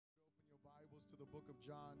the book of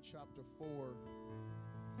John, chapter 4.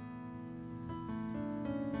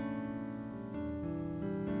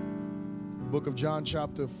 Book of John,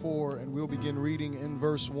 chapter 4, and we'll begin reading in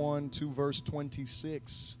verse 1 to verse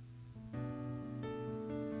 26.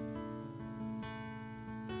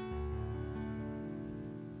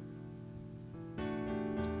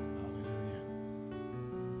 Hallelujah.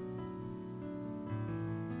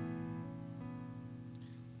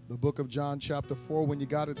 The book of John, chapter 4, when you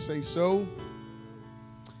got it, say so.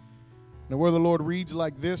 The word of the Lord reads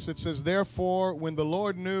like this. It says, "Therefore, when the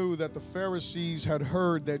Lord knew that the Pharisees had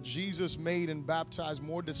heard that Jesus made and baptized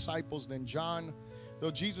more disciples than John, though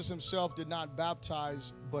Jesus himself did not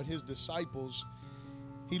baptize but his disciples,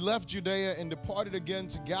 he left Judea and departed again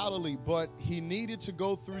to Galilee, but he needed to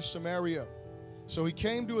go through Samaria. So he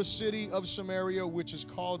came to a city of Samaria, which is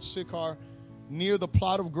called Sychar, near the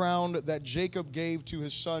plot of ground that Jacob gave to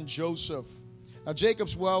his son Joseph. Now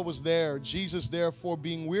Jacob's well was there. Jesus, therefore,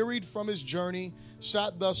 being wearied from his journey,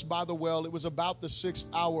 sat thus by the well. It was about the 6th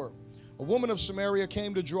hour. A woman of Samaria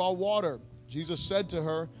came to draw water. Jesus said to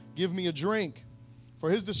her, 'Give me a drink.' For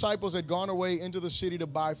his disciples had gone away into the city to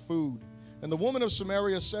buy food. And the woman of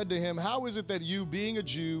Samaria said to him, 'How is it that you, being a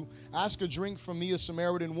Jew, ask a drink from me, a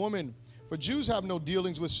Samaritan woman? For Jews have no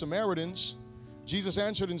dealings with Samaritans.' Jesus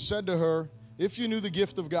answered and said to her, 'If you knew the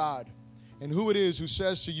gift of God, and who it is who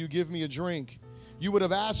says to you, "Give me a drink," you would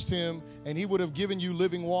have asked him, and he would have given you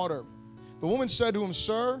living water.' The woman said to him,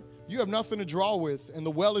 'Sir, you have nothing to draw with, and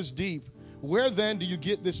the well is deep. Where then do you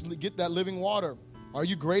get that living water? Are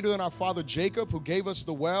you greater than our father Jacob, who gave us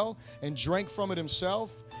the well and drank from it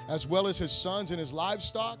himself, as well as his sons and his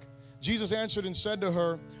livestock?' Jesus answered and said to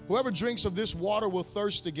her, 'Whoever drinks of this water will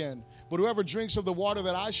thirst again, but whoever drinks of the water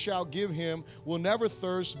that I shall give him will never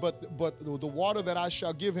thirst, but the water that I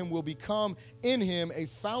shall give him will become in him a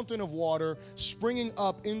fountain of water springing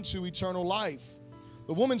up into eternal life.'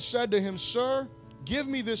 The woman said to him, 'Sir, give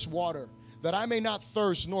me this water, that I may not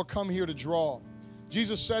thirst nor come here to draw.'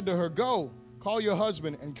 Jesus said to her, 'Go, call your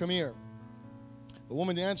husband and come here.' The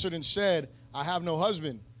woman answered and said, 'I have no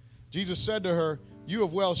husband.' Jesus said to her, 'You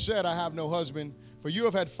have well said, "I have no husband," for you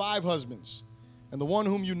have had 5 husbands, and the one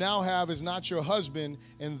whom you now have is not your husband,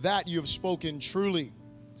 and that you have spoken truly.'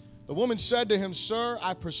 The woman said to him, 'Sir,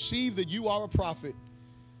 I perceive that you are a prophet.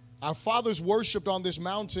 Our fathers worshipped on this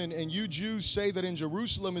mountain, and you Jews say that in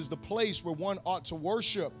Jerusalem is the place where one ought to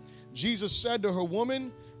worship.' Jesus said to her,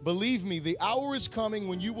 'Woman, believe me, the hour is coming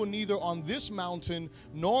when you will neither on this mountain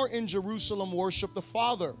nor in Jerusalem worship the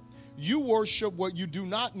Father. You worship what you do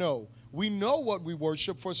not know. We know what we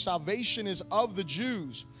worship, for salvation is of the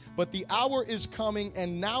Jews. But the hour is coming,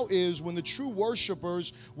 and now is, when the true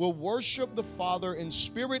worshipers will worship the Father in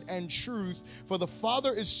spirit and truth, for the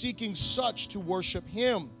Father is seeking such to worship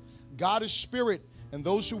him. God is spirit, and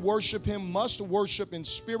those who worship him must worship in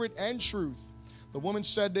spirit and truth.' The woman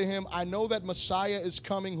said to him, 'I know that Messiah is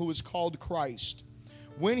coming, who is called Christ.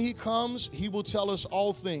 When he comes, he will tell us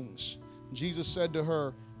all things.' Jesus said to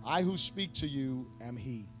her, 'I who speak to you am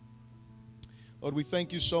he.'" Lord, we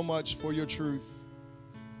thank you so much for your truth.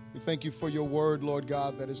 We thank you for your word, Lord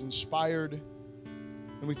God, that is inspired.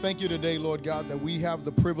 And we thank you today, Lord God, that we have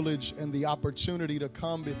the privilege and the opportunity to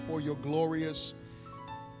come before your glorious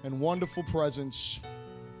and wonderful presence.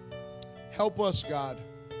 Help us, God,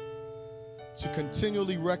 to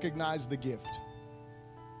continually recognize the gift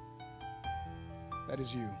that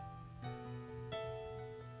is you.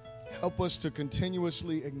 Help us to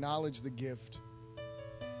continuously acknowledge the gift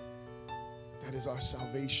that is our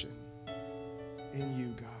salvation in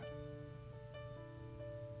you, God.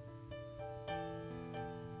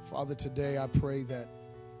 Father, today I pray that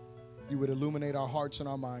you would illuminate our hearts and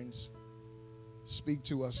our minds. Speak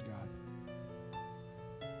to us, God.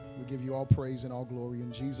 We give you all praise and all glory.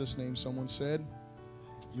 In Jesus' name, someone said,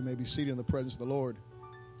 you may be seated in the presence of the Lord.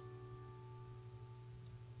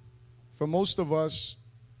 For most of us,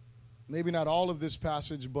 maybe not all of this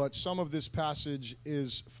passage, but some of this passage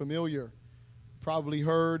is familiar. Probably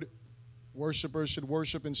heard worshipers should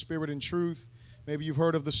worship in spirit and truth. Maybe you've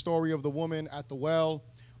heard of the story of the woman at the well,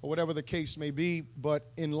 or whatever the case may be.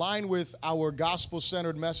 But in line with our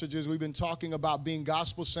gospel-centered messages, we've been talking about being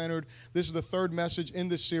gospel-centered. This is the 3rd message in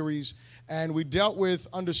this series, and we dealt with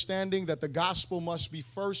understanding that the gospel must be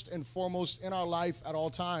first and foremost in our life at all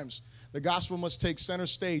times. The gospel must take center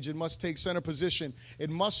stage. It must take center position. It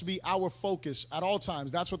must be our focus at all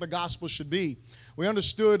times. That's what the gospel should be. We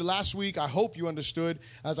understood last week, I hope you understood,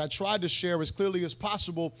 as I tried to share as clearly as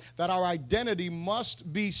possible, that our identity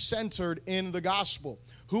must be centered in the gospel.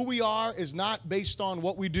 Who we are is not based on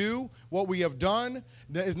what we do, what we have done.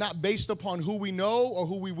 It is not based upon who we know or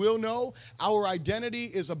who we will know. Our identity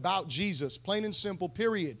is about Jesus, plain and simple,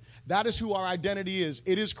 period. That is who our identity is.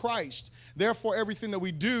 It is Christ. Therefore, everything that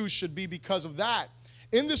we do should be because of that.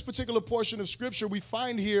 In this particular portion of Scripture, we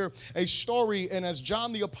find here a story, and as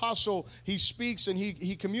John the Apostle, he speaks and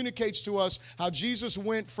he communicates to us how Jesus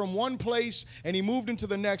went from one place and he moved into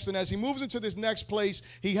the next, and as he moves into this next place,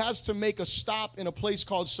 he has to make a stop in a place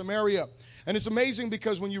called Samaria. And it's amazing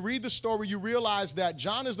because when you read the story, you realize that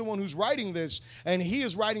John is the one who's writing this, and he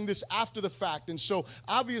is writing this after the fact. And so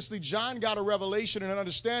obviously John got a revelation and an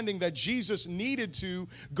understanding that Jesus needed to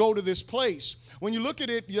go to this place. When you look at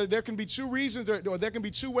it, there can be two reasons, or there can be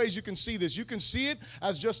two ways you can see this. You can see it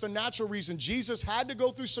as just a natural reason. Jesus had to go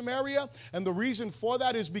through Samaria, and the reason for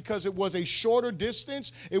that is because it was a shorter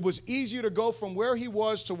distance. It was easier to go from where he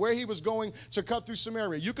was to where he was going to cut through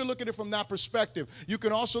Samaria. You can look at it from that perspective. You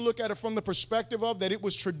can also look at it from the perspective of that it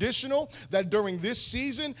was traditional that during this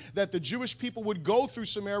season that the Jewish people would go through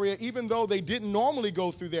Samaria even though they didn't normally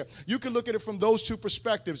go through there. You can look at it from those two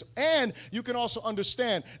perspectives. And you can also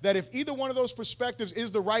understand that if either one of those perspectives is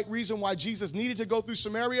the right reason why Jesus needed to go through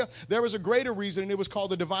Samaria, there was a greater reason, and it was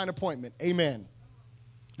called a divine appointment. Amen.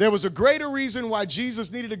 There was a greater reason why Jesus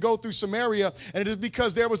needed to go through Samaria, and it is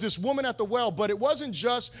because there was this woman at the well. But it wasn't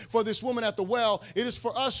just for this woman at the well. It is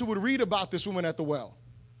for us who would read about this woman at the well.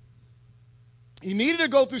 He needed to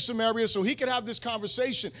go through Samaria so he could have this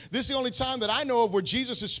conversation. This is the only time that I know of where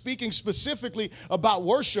Jesus is speaking specifically about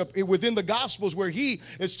worship within the Gospels, where he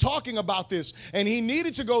is talking about this. And he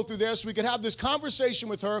needed to go through there so he could have this conversation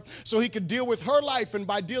with her, so he could deal with her life. And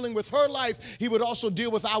by dealing with her life, he would also deal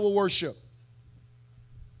with our worship.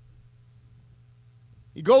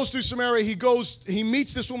 He goes through Samaria, he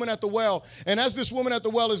meets this woman at the well, and as this woman at the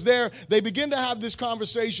well is there, they begin to have this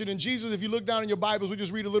conversation, and Jesus, if you look down in your Bibles, we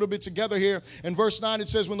just read a little bit together here. In verse 9, it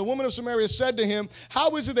says, when the woman of Samaria said to him,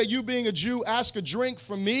 how is it that you being a Jew ask a drink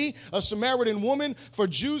from me, a Samaritan woman? For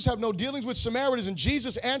Jews have no dealings with Samaritans. And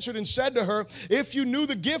Jesus answered and said to her, if you knew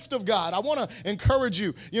the gift of God. I want to encourage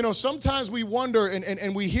you. You know, sometimes we wonder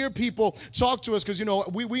and we hear people talk to us because, you know,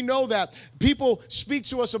 we know that people speak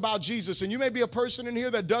to us about Jesus, and you may be a person in here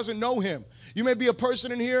that doesn't know him. You may be a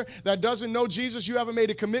person in here that doesn't know Jesus. You haven't made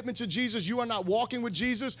a commitment to Jesus. You are not walking with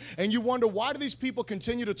Jesus, and you wonder, why do these people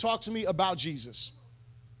continue to talk to me about Jesus?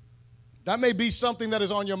 That may be something that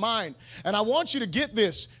is on your mind. And I want you to get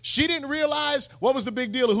this. She didn't realize what was the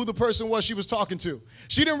big deal of who the person was she was talking to.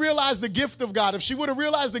 She didn't realize the gift of God. If she would have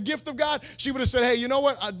realized the gift of God, she would have said, hey, you know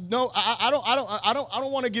what? I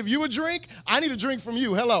don't want to give you a drink. I need a drink from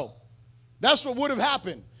you. Hello. That's what would have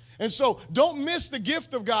happened. And so don't miss the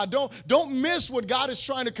gift of God. Don't miss what God is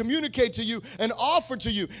trying to communicate to you and offer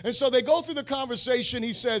to you. And so they go through the conversation.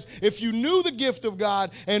 He says, if you knew the gift of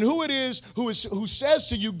God and who it is who says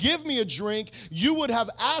to you, give me a drink, you would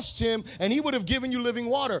have asked him and he would have given you living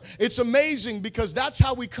water. It's amazing because that's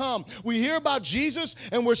how we come. We hear about Jesus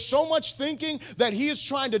and we're so much thinking that he is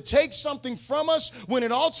trying to take something from us when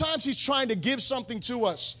at all times he's trying to give something to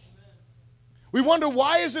us. We wonder,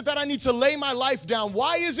 why is it that I need to lay my life down?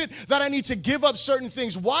 Why is it that I need to give up certain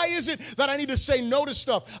things? Why is it that I need to say no to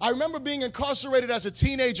stuff? I remember being incarcerated as a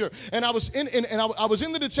teenager, and I was in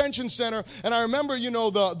the detention center, and I remember, you know,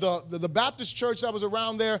 the Baptist church that was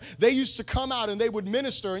around there, they used to come out and they would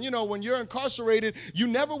minister. And, you know, when you're incarcerated, you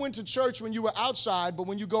never went to church when you were outside, but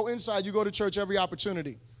when you go inside, you go to church every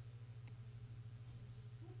opportunity.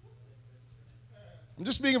 I'm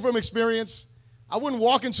just speaking from experience. I wouldn't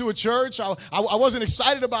walk into a church. I wasn't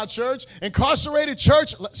excited about church. Incarcerated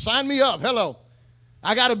church, sign me up. Hello.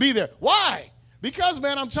 I got to be there. Why? Because,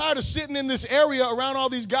 man, I'm tired of sitting in this area around all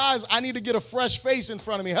these guys. I need to get a fresh face in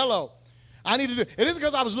front of me. Hello. I need to do it. It isn't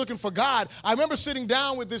because I was looking for God. I remember sitting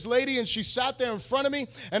down with this lady, and she sat there in front of me,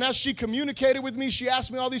 and as she communicated with me, she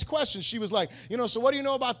asked me all these questions. She was like, you know, so what do you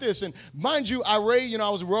know about this? And mind you, I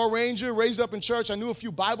was a Royal Ranger, raised up in church. I knew a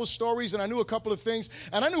few Bible stories, and I knew a couple of things.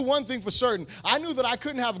 And I knew one thing for certain. I knew that I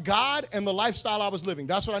couldn't have God and the lifestyle I was living.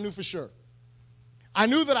 That's what I knew for sure. I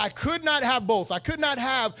knew that I could not have both. I could not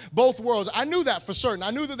have both worlds. I knew that for certain. I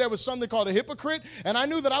knew that there was something called a hypocrite, and I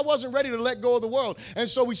knew that I wasn't ready to let go of the world. And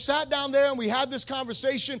so we sat down there, and we had this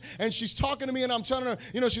conversation, and she's talking to me, and I'm telling her,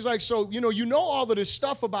 you know, she's like, so, you know all of this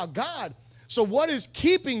stuff about God. So what is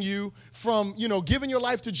keeping you from, you know, giving your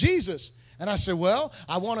life to Jesus? And I said, well,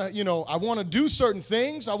 I want to do certain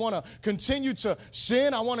things. I want to continue to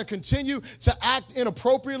sin. I want to continue to act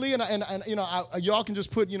inappropriately. And you know, y'all can just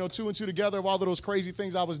put, you know, two and two together of all of those crazy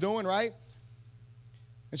things I was doing, right?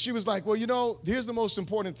 And she was like, well, you know, here's the most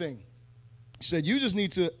important thing. She said, you just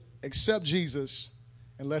need to accept Jesus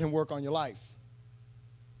and let him work on your life.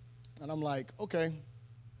 And I'm like, okay.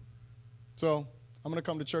 So I'm going to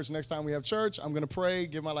come to church next time we have church. I'm going to pray,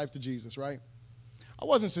 give my life to Jesus, right? I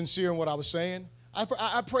wasn't sincere in what I was saying.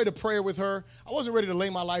 I prayed a prayer with her. I wasn't ready to lay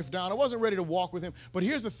my life down. I wasn't ready to walk with him. But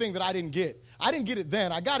here's the thing that I didn't get. I didn't get it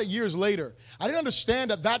then. I got it years later. I didn't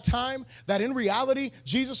understand at that time that in reality,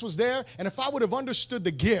 Jesus was there. And if I would have understood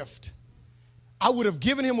the gift, I would have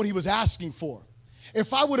given him what he was asking for.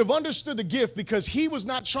 If I would have understood the gift, because he was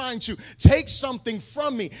not trying to take something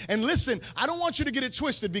from me. And listen, I don't want you to get it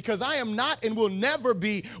twisted, because I am not and will never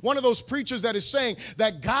be one of those preachers that is saying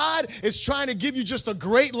that God is trying to give you just a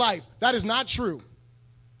great life. That is not true.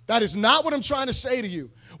 That is not what I'm trying to say to you.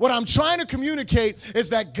 What I'm trying to communicate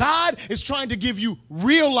is that God is trying to give you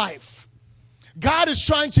real life. God is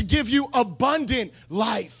trying to give you abundant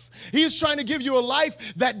life. He is trying to give you a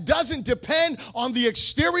life that doesn't depend on the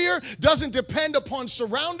exterior, doesn't depend upon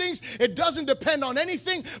surroundings, it doesn't depend on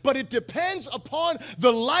anything, but it depends upon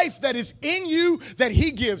the life that is in you that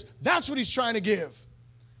he gives. That's what he's trying to give.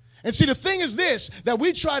 And see, the thing is this, that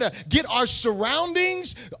we try to get our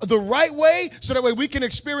surroundings the right way so that way we can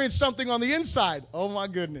experience something on the inside. Oh my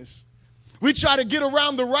goodness. We try to get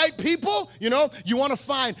around the right people. You know, you want to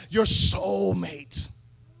find your soulmate.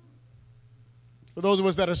 For those of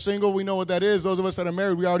us that are single, we know what that is. Those of us that are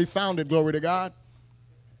married, we already found it. Glory to God.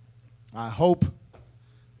 I hope.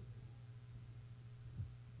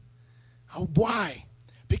 Oh, why?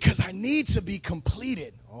 Because I need to be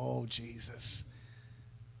completed. Oh, Jesus.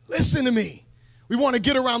 Listen to me. We want to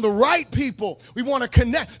get around the right people. We want to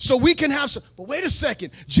connect so we can have some. But wait a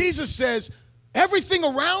second. Jesus says, everything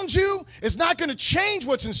around you is not going to change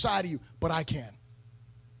what's inside of you, but I can.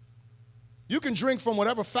 You can drink from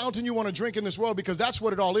whatever fountain you want to drink in this world, because that's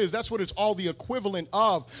what it all is. That's what it's all the equivalent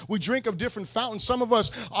of. We drink of different fountains. Some of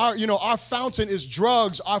us are, our fountain is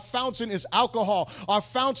drugs. Our fountain is alcohol. Our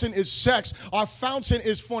fountain is sex. Our fountain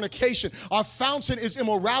is fornication. Our fountain is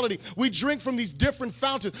immorality. We drink from these different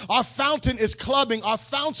fountains. Our fountain is clubbing. Our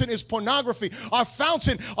fountain is pornography. Our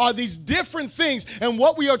fountain are these different things. And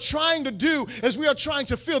what we are trying to do is we are trying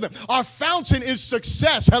to fill them. Our fountain is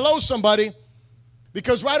success. Hello, somebody.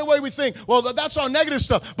 Because right away we think, well, that's our negative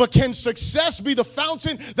stuff. But can success be the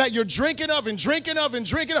fountain that you're drinking of and drinking of and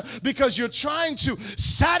drinking of? Because you're trying to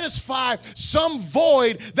satisfy some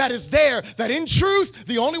void that is there. That in truth,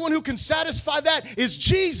 the only one who can satisfy that is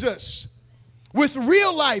Jesus. With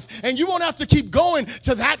real life. And you won't have to keep going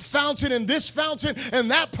to that fountain and this fountain and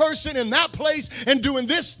that person and that place and doing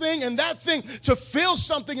this thing and that thing to fill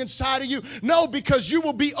something inside of you. No, because you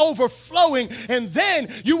will be overflowing, and then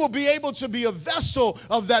you will be able to be a vessel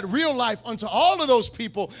of that real life unto all of those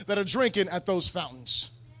people that are drinking at those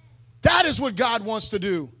fountains. That is what God wants to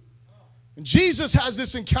do. And Jesus has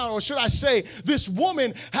this encounter, or should I say, this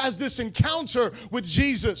woman has this encounter with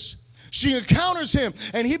Jesus. She encounters him,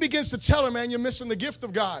 and he begins to tell her, man, you're missing the gift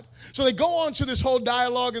of God. So they go on to this whole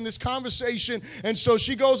dialogue and this conversation, and so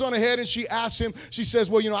she goes on ahead and she asks him, she says,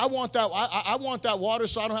 well, I want that water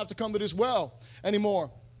so I don't have to come to this well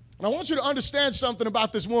anymore. And I want you to understand something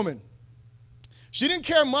about this woman. She didn't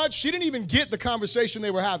care much. She didn't even get the conversation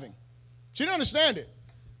they were having. She didn't understand it.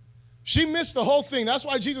 She missed the whole thing. That's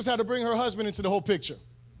why Jesus had to bring her husband into the whole picture.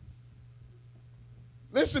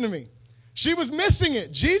 Listen to me. She was missing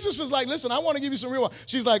it. Jesus was like, listen, I want to give you some real water.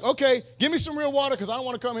 She's like, okay, give me some real water because I don't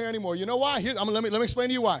want to come here anymore. You know why? Let me explain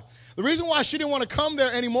to you why. The reason why she didn't want to come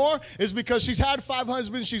there anymore is because she's had 5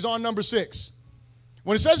 husbands. She's on number 6.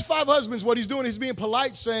 When it says 5 husbands, what he's doing, he's being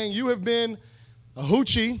polite, saying you have been a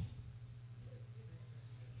hoochie.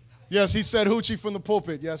 Yes, he said hoochie from the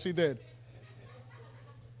pulpit. Yes, he did.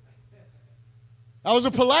 That was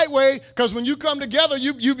a polite way, because when you come together,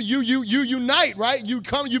 you unite, right?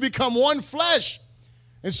 You become one flesh.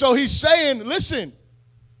 And so he's saying, listen,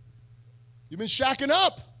 you've been shacking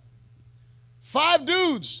up. 5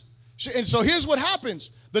 dudes. And so here's what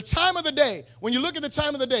happens. The time of the day, when you look at the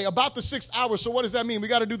time of the day, about the 6th hour, so what does that mean? We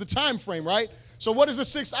got to do the time frame, right? So what is the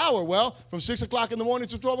 6th hour? Well, from 6 o'clock in the morning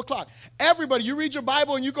to 12 o'clock. Everybody, you read your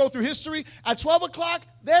Bible and you go through history. At 12 o'clock,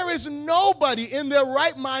 there is nobody in their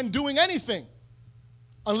right mind doing anything.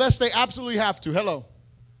 Unless they absolutely have to. Hello.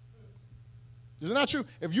 Is it not true?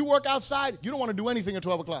 If you work outside, you don't want to do anything at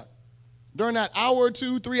 12 o'clock. During that hour or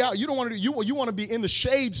 2, 3 hours, you don't want to do, you want to be in the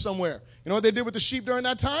shade somewhere. You know what they did with the sheep during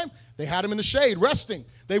that time? They had them in the shade, resting.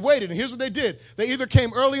 They waited, and here's what they did. They either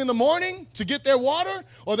came early in the morning to get their water,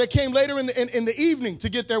 or they came later in the evening to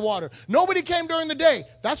get their water. Nobody came during the day.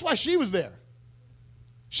 That's why she was there.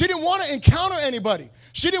 She didn't want to encounter anybody.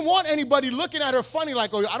 She didn't want anybody looking at her funny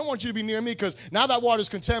like, oh, I don't want you to be near me because now that water's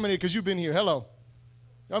contaminated because you've been here. Hello.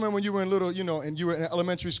 I remember when you were in little, and you were in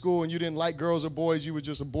elementary school and you didn't like girls or boys. You were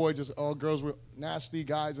just a boy, just all girls were nasty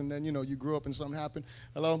guys, and then, you grew up and something happened.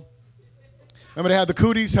 Hello? Remember they had the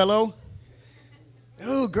cooties? Hello?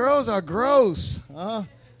 Ooh, girls are gross.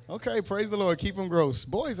 Okay, praise the Lord. Keep them gross.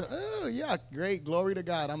 Boys are, oh, yeah, great. Glory to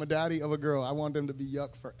God. I'm a daddy of a girl. I want them to be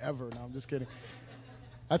yuck forever. No, I'm just kidding.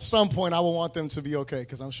 At some point, I will want them to be okay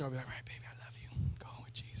because I'm sure I'll be like, right, baby, I love you. Go home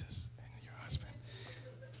with Jesus and your husband.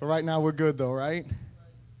 For right now, we're good, though, right?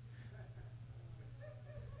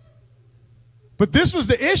 But this was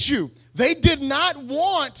the issue. She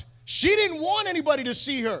didn't want anybody to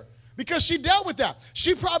see her because she dealt with that.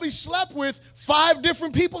 She probably slept with 5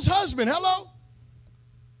 different people's husband. Hello?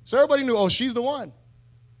 So everybody knew, oh, she's the one.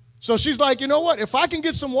 So she's like, you know what? If I can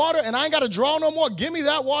get some water and I ain't got to draw no more, give me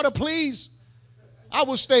that water, please. I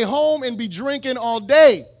will stay home and be drinking all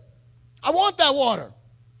day. I want that water.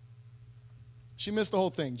 She missed the whole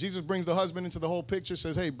thing. Jesus brings the husband into the whole picture,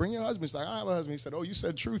 says, hey, bring your husband. She's like, I have a husband. He said, oh, you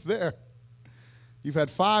said truth there. You've had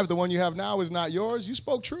 5. The one you have now is not yours. You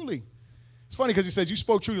spoke truly. It's funny because he says you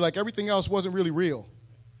spoke truly like everything else wasn't really real.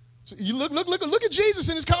 So you look at Jesus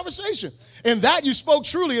in his conversation. And that you spoke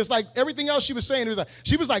truly. It's like everything else she was saying.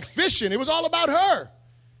 She was like fishing. It was all about her.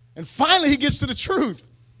 And finally he gets to the truth.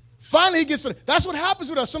 That's what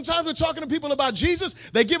happens with us. Sometimes we're talking to people about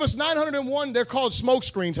Jesus. They give us 901. They're called smoke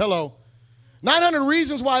screens. Hello. 900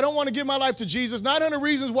 reasons why I don't want to give my life to Jesus. 900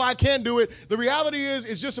 reasons why I can't do it. The reality is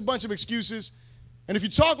it's just a bunch of excuses. And if you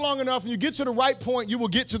talk long enough and you get to the right point, you will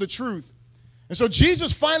get to the truth. And so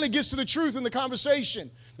Jesus finally gets to the truth in the conversation.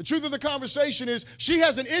 The truth of the conversation is she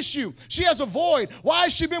has an issue. She has a void. Why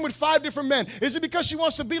has she been with 5 different men? Is it because she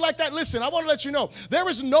wants to be like that? Listen, I want to let you know, there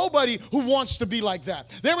is nobody who wants to be like that.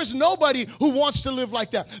 There is nobody who wants to live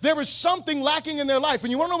like that. There is something lacking in their life.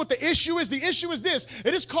 And you want to know what the issue is? The issue is this.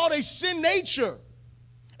 It is called a sin nature.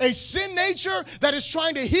 A sin nature that is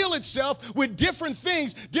trying to heal itself with different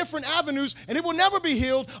things, different avenues, and it will never be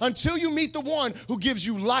healed until you meet the one who gives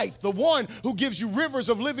you life, the one who gives you rivers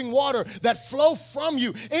of living water that flow from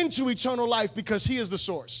you into eternal life because he is the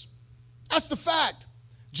source. That's the fact.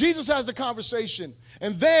 Jesus has the conversation,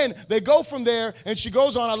 and then they go from there, and she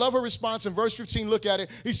goes on. I love her response in verse 15. Look at it.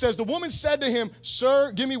 He says, the woman said to him,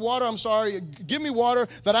 sir, give me water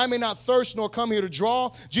that I may not thirst nor come here to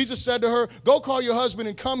draw. Jesus said to her, go call your husband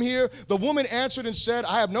and come here. The woman answered and said,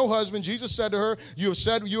 I have no husband. Jesus said to her, you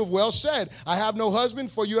have well said, I have no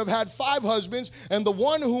husband, for you have had 5 husbands, and the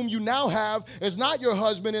one whom you now have is not your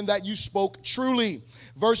husband, in that you spoke truly.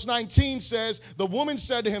 Verse 19 says, the woman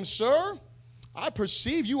said to him, sir, I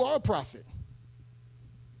perceive you are a prophet.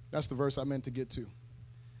 That's the verse I meant to get to.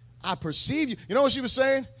 I perceive you. You know what she was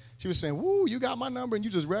saying? She was saying, woo, you got my number and you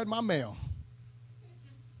just read my mail.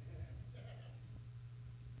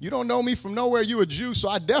 You don't know me from nowhere. You a Jew, so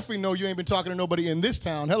I definitely know you ain't been talking to nobody in this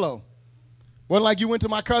town. Hello. Wasn't like you went to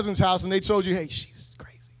my cousin's house and they told you, hey, she's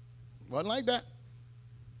crazy. Wasn't like that.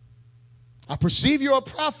 I perceive you're a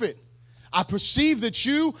prophet. I perceive that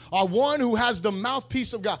you are one who has the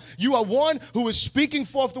mouthpiece of God. You are one who is speaking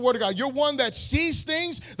forth the word of God. You're one that sees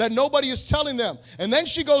things that nobody is telling them. And then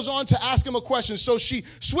she goes on to ask him a question. So she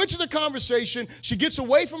switches the conversation. She gets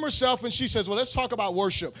away from herself and she says, well, let's talk about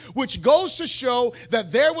worship, which goes to show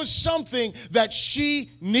that there was something that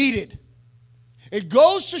she needed. It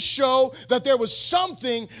goes to show that there was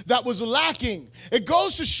something that was lacking. It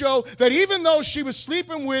goes to show that even though she was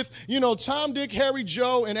sleeping with, Tom, Dick, Harry,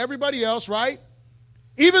 Joe, and everybody else, right?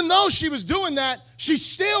 Even though she was doing that, she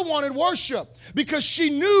still wanted worship because she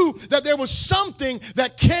knew that there was something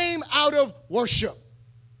that came out of worship.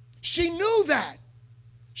 She knew that.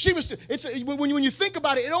 When you think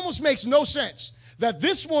about it, it almost makes no sense that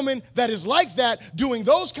this woman that is like that, doing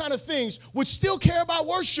those kind of things, would still care about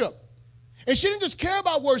worship. And she didn't just care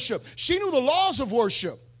about worship. She knew the laws of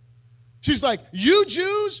worship. She's like, you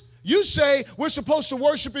Jews, you say we're supposed to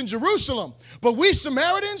worship in Jerusalem. But we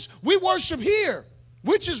Samaritans, we worship here.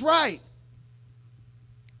 Which is right?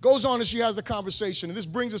 Goes on as she has the conversation. And this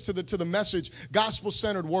brings us to the message,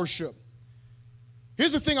 gospel-centered worship.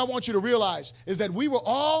 Here's the thing I want you to realize, is that we were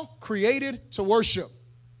all created to worship.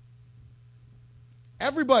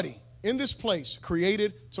 Everybody in this place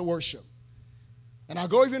created to worship. And I'll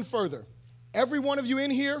go even further. Every one of you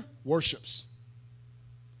in here worships.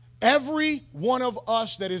 Every one of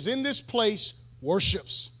us that is in this place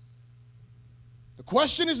worships. The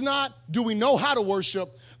question is not, do we know how to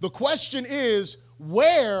worship? The question is,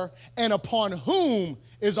 where and upon whom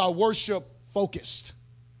is our worship focused?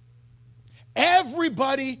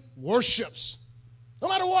 Everybody worships. No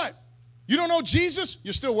matter what. You don't know Jesus,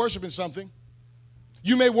 you're still worshiping something.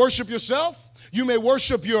 You may worship yourself. You may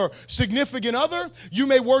worship your significant other. You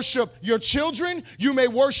may worship your children. You may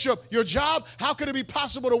worship your job. How could it be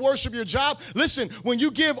possible to worship your job? Listen, when you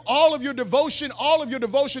give all of your devotion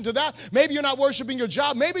to that, maybe you're not worshiping your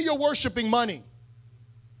job. Maybe you're worshiping money.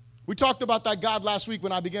 We talked about that God last week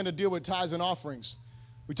when I began to deal with tithes and offerings.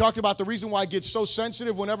 We talked about the reason why it gets so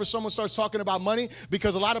sensitive whenever someone starts talking about money,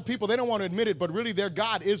 because a lot of people, they don't want to admit it, but really their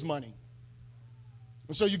God is money.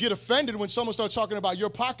 And so you get offended when someone starts talking about your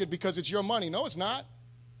pocket because it's your money. No, it's not.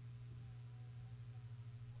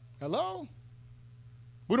 Hello?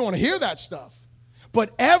 We don't want to hear that stuff.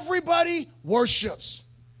 But everybody worships.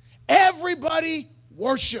 Everybody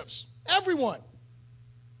worships. Everyone.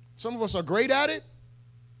 Some of us are great at it.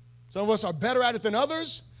 Some of us are better at it than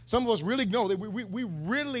others. Some of us really know. We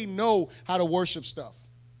really know how to worship stuff.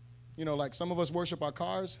 You know, like some of us worship our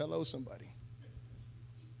cars. Hello, somebody.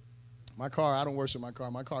 My car, I don't worship my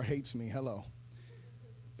car. My car hates me. Hello.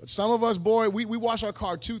 But some of us, boy, we wash our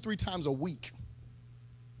car 2-3 times a week.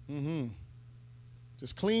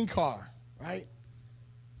 Just clean car, right?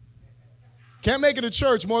 Can't make it to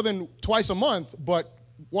church more than twice a month, but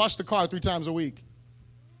wash the car 3 times a week.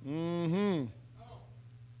 We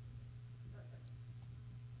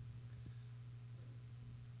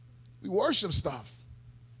worship stuff.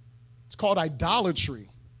 It's called idolatry.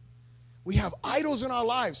 We have idols in our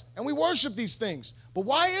lives, and we worship these things. But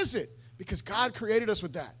why is it? Because God created us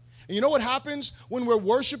with that. And you know what happens when we're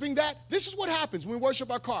worshiping that? This is what happens when we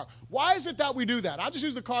worship our car. Why is it that we do that? I'll just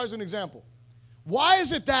use the car as an example. Why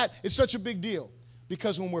is it that it's such a big deal?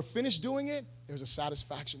 Because when we're finished doing it, there's a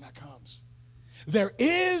satisfaction that comes. There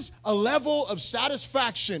is a level of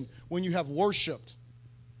satisfaction when you have worshiped.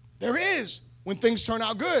 There is when things turn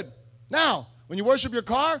out good. Now, when you worship your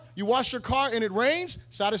car, you wash your car and it rains,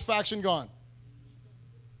 satisfaction gone.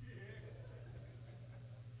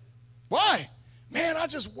 Why? Man, I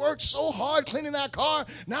just worked so hard cleaning that car.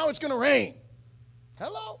 Now it's going to rain.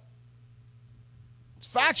 Hello? It's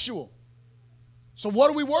factual. So what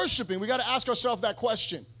are we worshiping? We got to ask ourselves that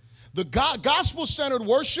question. The gospel-centered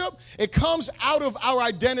worship, it comes out of our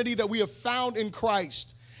identity that we have found in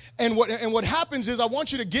Christ. And what happens is, I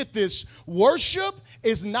want you to get this. Worship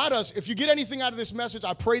is not us. If you get anything out of this message,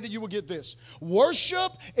 I pray that you will get this.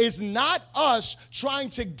 Worship is not us trying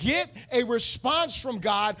to get a response from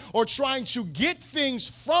God or trying to get things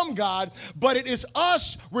from God, but it is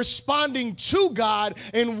us responding to God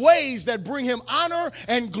in ways that bring him honor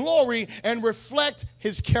and glory and reflect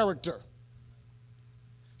his character.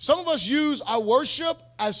 Some of us use our worship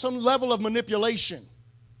as some level of manipulation.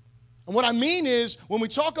 And what I mean is, when we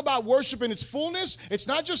talk about worship in its fullness, it's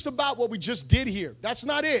not just about what we just did here. That's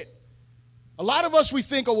not it. A lot of us, we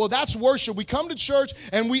think, oh, well, that's worship. We come to church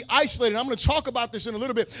and we isolate it. I'm going to talk about this in a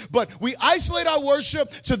little bit. But we isolate our worship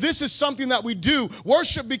to this is something that we do.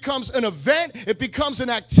 Worship becomes an event. It becomes an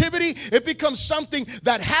activity. It becomes something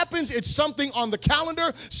that happens. It's something on the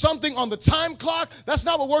calendar, something on the time clock. That's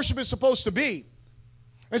not what worship is supposed to be.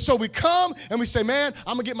 And so we come and we say, man,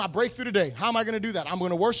 I'm going to get my breakthrough today. How am I going to do that? I'm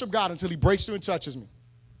going to worship God until he breaks through and touches me.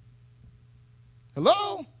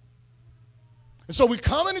 Hello? And so we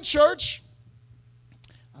come into church.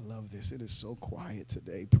 I love this. It is so quiet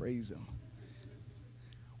today. Praise him.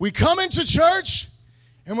 We come into church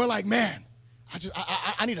and we're like, man,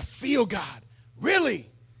 I need to feel God. Really?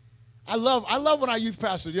 I love when our youth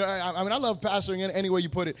pastor, I love pastoring any way you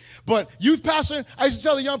put it. But youth pastoring, I used to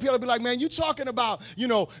tell the young people, I'd be like, man, you talking about, you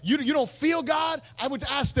don't feel God? I would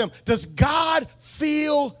ask them, does God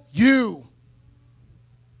feel you?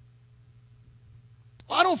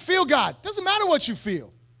 Well, I don't feel God. Doesn't matter what you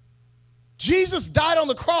feel. Jesus died on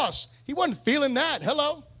the cross. He wasn't feeling that.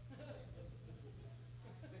 Hello?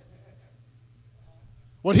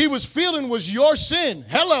 What he was feeling was your sin.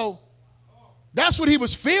 Hello? That's what he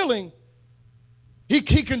was feeling. He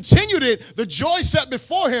continued it. The joy set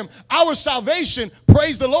before him, our salvation,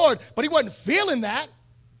 praise the Lord. But he wasn't feeling that.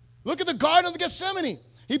 Look at the Garden of Gethsemane.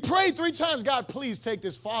 He prayed 3 times, God, please take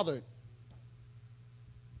this, Father.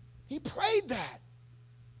 He prayed that.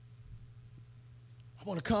 I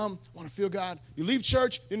want to come, I want to feel God. You leave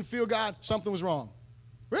church, didn't feel God, something was wrong.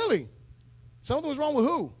 Really? Something was wrong with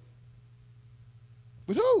who?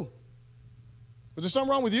 With who? Was there something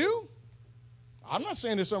wrong with you? I'm not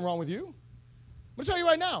saying there's something wrong with you. I'm going to tell you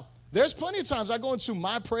right now, there's plenty of times I go into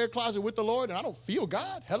my prayer closet with the Lord and I don't feel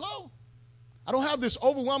God. Hello? I don't have this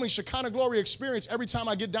overwhelming Shekinah glory experience every time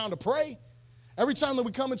I get down to pray. Every time that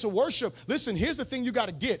we come into worship, listen, here's the thing you got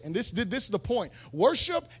to get, and this is the point.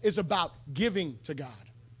 Worship is about giving to God.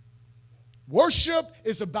 Worship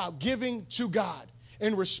is about giving to God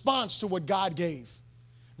in response to what God gave.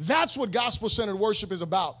 That's what gospel-centered worship is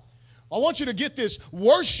about. I want you to get this.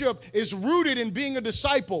 Worship is rooted in being a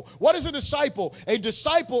disciple. What is a disciple? A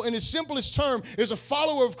disciple, in its simplest term, is a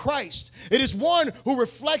follower of Christ. It is one who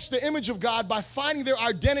reflects the image of God by finding their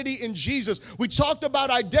identity in Jesus. We talked about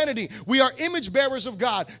identity. We are image bearers of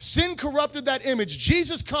God. Sin corrupted that image.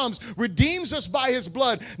 Jesus comes, redeems us by his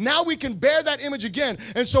blood. Now we can bear that image again.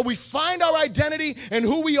 And so we find our identity and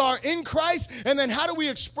who we are in Christ. And then how do we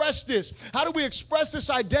express this? How do we express this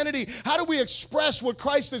identity? How do we express what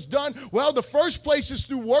Christ has done? Well, the first place is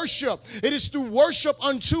through worship. It is through worship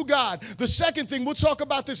unto God. The second thing, we'll talk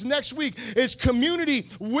about this next week, is community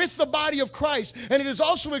with the body of Christ. And it is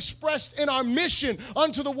also expressed in our mission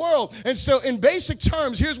unto the world. And so in basic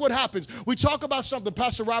terms, here's what happens. We talk about something.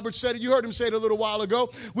 Pastor Robert said it. You heard him say it a little while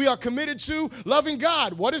ago. We are committed to loving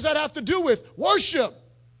God. What does that have to do with? Worship.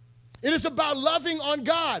 It is about loving on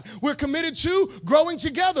God. We're committed to growing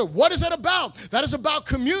together. What is that about? That is about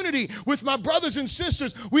community with my brothers and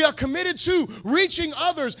sisters. We are committed to reaching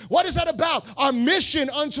others. What is that about? Our mission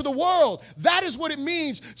unto the world. That is what it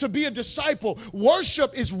means to be a disciple.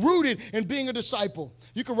 Worship is rooted in being a disciple.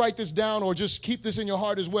 You can write this down or just keep this in your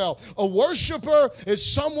heart as well. A worshiper is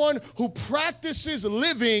someone who practices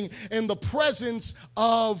living in the presence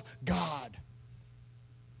of God.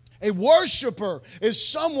 A worshiper is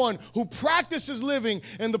someone who practices living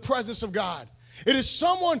in the presence of God. It is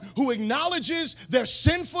someone who acknowledges their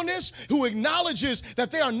sinfulness, who acknowledges that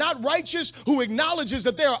they are not righteous, who acknowledges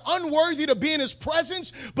that they are unworthy to be in his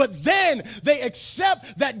presence, but then they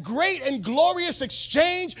accept that great and glorious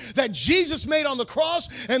exchange that Jesus made on the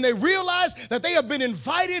cross, and they realize that they have been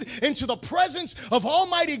invited into the presence of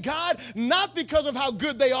Almighty God, not because of how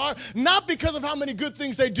good they are, not because of how many good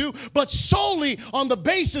things they do, but solely on the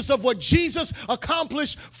basis of what Jesus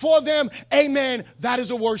accomplished for them. Amen. That is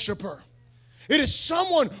a worshiper. It is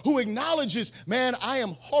someone who acknowledges, man, I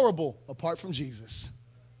am horrible apart from Jesus.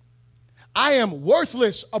 I am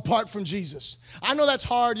worthless apart from Jesus. I know that's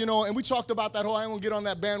hard, and we talked about that whole, I won't get on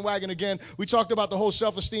that bandwagon again. We talked about the whole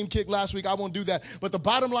self-esteem kick last week. I won't do that. But the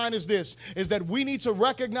bottom line is this, is that we need to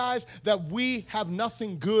recognize that we have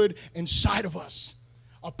nothing good inside of us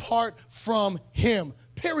apart from him.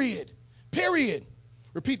 Period. Period.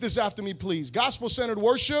 Repeat this after me, please. Gospel-centered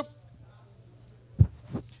worship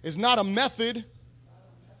is not a method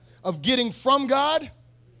of getting from God,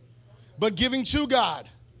 but giving to God.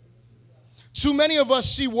 Too many of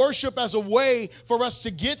us see worship as a way for us to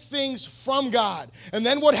get things from God. And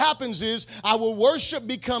then what happens is our worship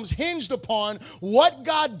becomes hinged upon what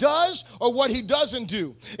God does or what he doesn't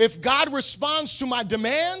do. If God responds to my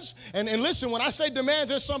demands, and listen, when I say demands,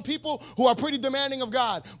 there's some people who are pretty demanding of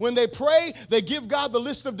God. When they pray, they give God the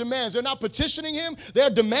list of demands. They're not petitioning him, they're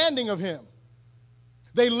demanding of him.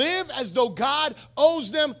 They live as though God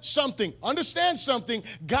owes them something. Understand something,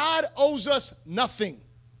 God owes us nothing.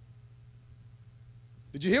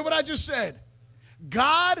 Did you hear what I just said?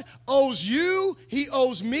 God owes you, he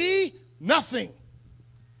owes me nothing.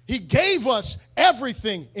 He gave us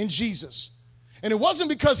everything in Jesus. And it wasn't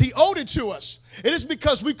because he owed it to us. It is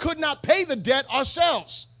because we could not pay the debt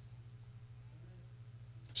ourselves.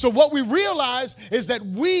 So what we realize is that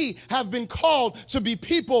we have been called to be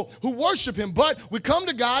people who worship him. But we come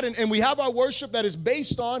to God and we have our worship that is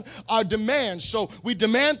based on our demands. So we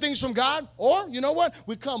demand things from God, or you know what?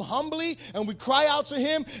 We come humbly and we cry out to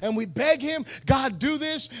him and we beg him, God, do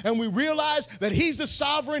this. And we realize that he's the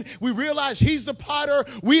sovereign. We realize he's the potter.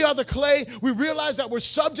 We are the clay. We realize that we're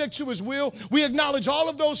subject to his will. We acknowledge all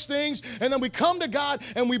of those things. And then we come to God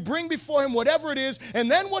and we bring before him whatever it is. And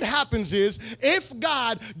then what happens is, if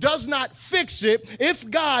God does not fix it, if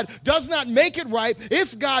God does not make it right,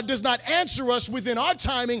 if God does not answer us within our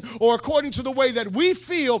timing or according to the way that we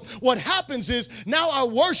feel, what happens is now our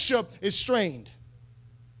worship is strained.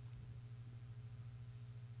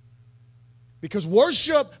 Because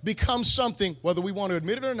worship becomes something, whether we want to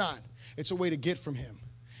admit it or not, it's a way to get from him.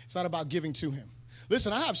 It's not about giving to him.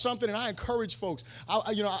 Listen, I have something, and I encourage folks.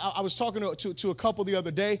 I was talking to a couple the other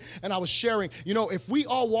day, and I was sharing, if we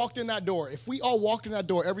all walked in that door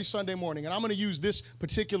every Sunday morning, and I'm going to use this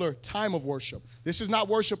particular time of worship. This is not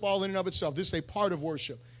worship all in and of itself. This is a part of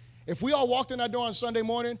worship. If we all walked in that door on Sunday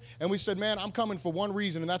morning, and we said, man, I'm coming for one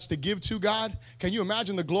reason, and that's to give to God, can you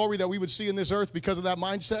imagine the glory that we would see in this earth because of that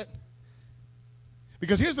mindset?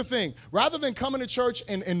 Because here's the thing, rather than coming to church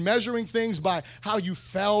and measuring things by how you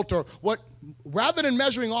felt or what, rather than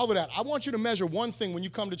measuring all of that, I want you to measure one thing when you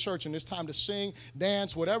come to church and it's time to sing,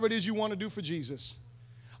 dance, whatever it is you want to do for Jesus.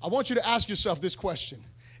 I want you to ask yourself this question.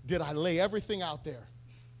 Did I lay everything out there?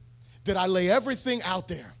 Did I lay everything out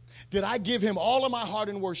there? Did I give him all of my heart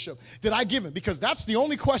in worship? Did I give him? Because that's the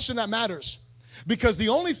only question that matters. Because the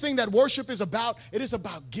only thing that worship is about, it is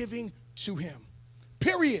about giving to him.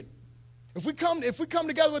 Period. If we come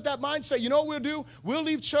together with that mindset, you know what we'll do? We'll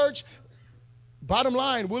leave church. Bottom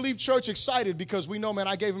line, we'll leave church excited because we know, man,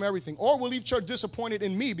 I gave him everything. Or we'll leave church disappointed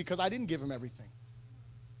in me because I didn't give him everything.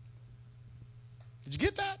 Did you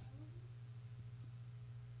get that?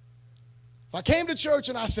 If I came to church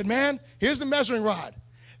and I said, man, here's the measuring rod.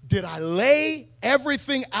 Did I lay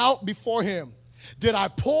everything out before him? Did I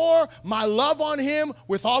pour my love on him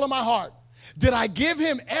with all of my heart? Did I give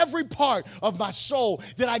him every part of my soul?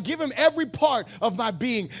 Did I give him every part of my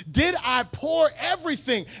being? Did I pour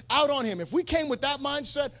everything out on him? If we came with that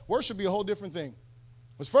mindset, worship would be a whole different thing.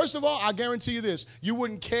 Because first of all, I guarantee you this. You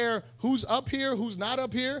wouldn't care who's up here, who's not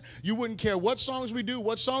up here. You wouldn't care what songs we do,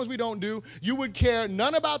 what songs we don't do. You would care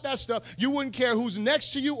none about that stuff. You wouldn't care who's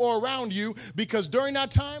next to you or around you, because during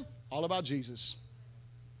that time, all about Jesus.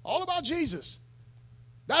 All about Jesus.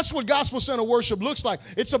 That's what gospel-centered worship looks like.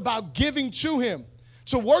 It's about giving to him.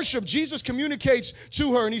 To worship, Jesus communicates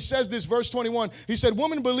to her, and he says this, verse 21. He said,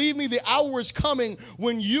 woman, believe me, the hour is coming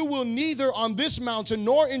when you will neither on this mountain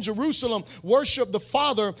nor in Jerusalem worship the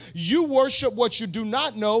Father. You worship what you do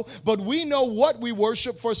not know, but we know what we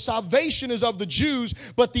worship, for salvation is of the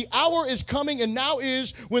Jews. But the hour is coming, and now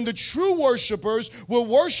is, when the true worshipers will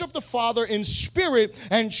worship the Father in spirit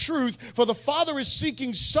and truth. For the Father is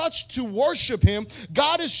seeking such to worship him.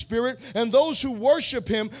 God is spirit, and those who worship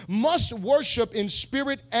him must worship in spirit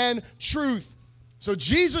and truth. So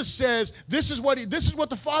Jesus says this is what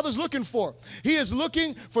the Father's looking for. He is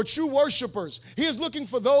looking for true worshipers. He is looking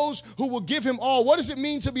for those who will give him all. What does it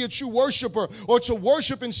mean to be a true worshiper, or to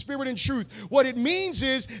worship in spirit and truth? What it means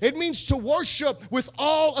to worship with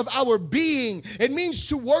all of our being. It means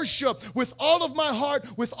to worship with all of my heart,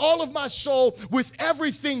 with all of my soul, with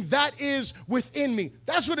everything that is within me.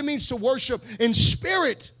 That's what it means to worship in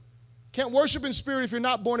spirit. Can't worship in spirit if you're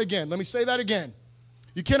not born again. Let me say that again.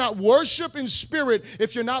 You cannot worship in spirit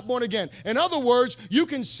if you're not born again. In other words, you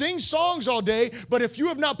can sing songs all day, but if you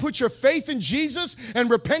have not put your faith in Jesus and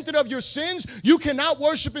repented of your sins, you cannot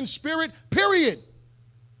worship in spirit, period.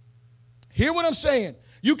 Hear what I'm saying?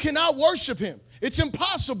 You cannot worship him. It's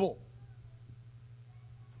impossible.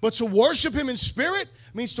 But to worship him in spirit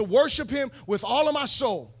means to worship him with all of my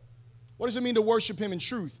soul. What does it mean to worship him in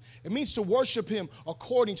truth? It means to worship him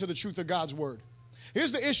according to the truth of God's word.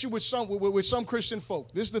 Here's the issue with some Christian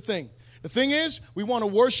folk. This is the thing. The thing is, we want to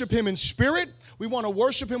worship him in spirit. We want to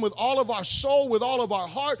worship him with all of our soul, with all of our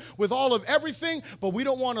heart, with all of everything. But we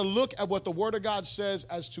don't want to look at what the word of God says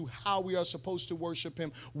as to how we are supposed to worship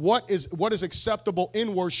him. What is acceptable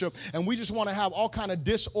in worship. And we just want to have all kind of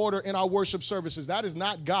disorder in our worship services. That is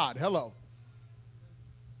not God. Hello.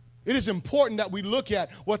 It is important that we look at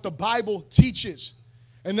what the Bible teaches.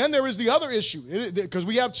 And then there is the other issue, because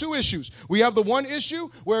we have two issues. We have the one issue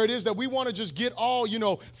where it is that we want to just get all,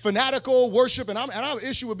 fanatical worship. And I have an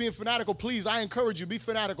issue with being fanatical. Please, I encourage you, be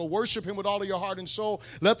fanatical. Worship him with all of your heart and soul.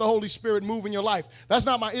 Let the Holy Spirit move in your life. That's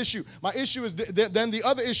not my issue. My issue is, then the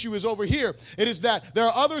other issue is over here. It is that there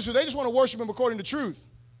are others who they just want to worship him according to truth.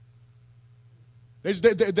 They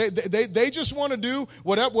just want to do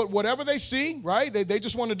whatever they see, right? They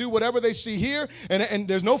just want to do whatever they see here, and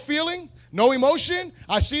there's no feeling, no emotion.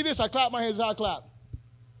 I see this, I clap my hands, I clap.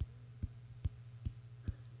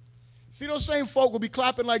 See, those same folk will be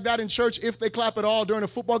clapping like that in church if they clap at all during a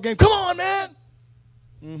football game. Come on,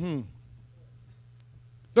 man.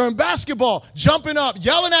 During basketball, jumping up,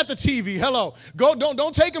 yelling at the TV. Hello.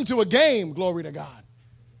 Don't take them to a game, glory to God.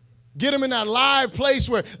 Get them in that live place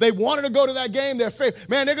where they wanted to go to that game. They're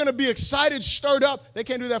going to be excited, stirred up. They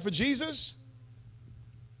can't do that for Jesus.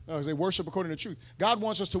 No, because they worship according to truth. God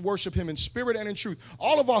wants us to worship him in spirit and in truth.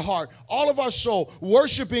 All of our heart, all of our soul,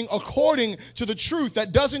 worshiping according to the truth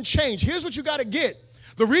that doesn't change. Here's what you got to get.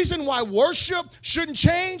 The reason why worship shouldn't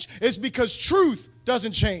change is because truth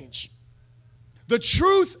doesn't change. The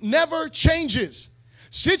truth never changes.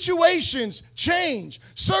 Situations change.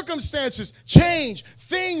 Circumstances change.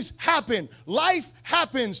 Things happen. Life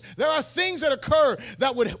happens. There are things that occur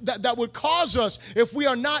that would cause us, if we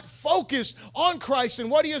are not focused on Christ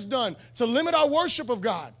and what he has done, to limit our worship of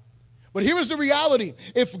God. But here is the reality.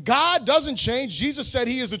 If God doesn't change, Jesus said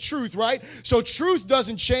he is the truth, right? So truth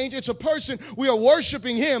doesn't change. It's a person. We are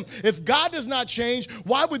worshiping him. If God does not change,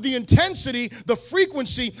 why would the intensity, the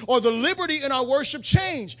frequency, or the liberty in our worship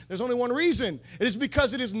change? There's only one reason. It is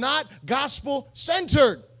because it is not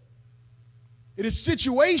gospel-centered. It is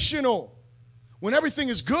situational. When everything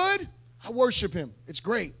is good, I worship him. It's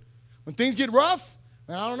great. When things get rough,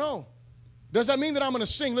 man, I don't know. Does that mean that I'm going to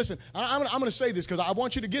sing? Listen, I'm going to say this because I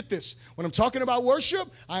want you to get this. When I'm talking about worship,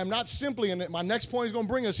 I am not simply, and my next point is going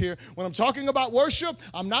to bring us here. When I'm talking about worship,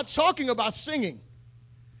 I'm not talking about singing.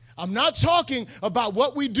 I'm not talking about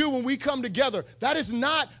what we do when we come together. That is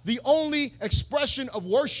not the only expression of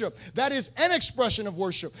worship. That is an expression of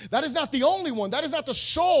worship. That is not the only one. That is not the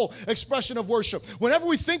sole expression of worship. Whenever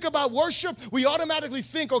we think about worship, we automatically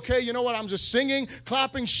think, okay, you know what, I'm just singing,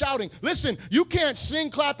 clapping, shouting. Listen, you can't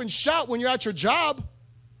sing, clap, and shout when you're at your job.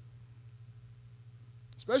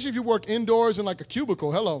 Especially if you work indoors in like a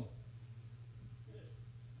cubicle. Hello.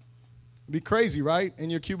 It'd be crazy, right?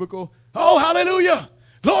 In your cubicle. Oh, hallelujah.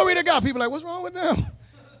 Glory to God. People are like, what's wrong with them?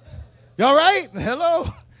 You all right? Hello?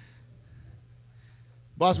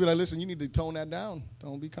 Boss be like, listen, you need to tone that down.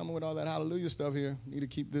 Don't be coming with all that hallelujah stuff here. You need to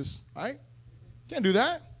keep this, right? Can't do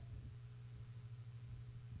that.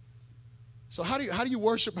 So how do you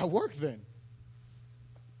worship at work then?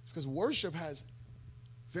 Because worship has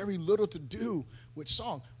very little to do with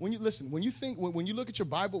song. When you look at your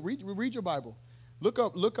Bible, read your Bible. Look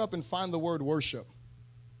up and find the word worship.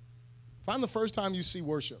 Find the first time you see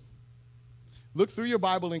worship. Look through your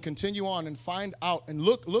Bible and continue on and find out and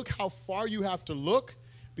look how far you have to look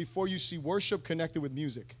before you see worship connected with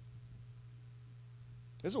music.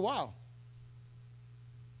 It's a while.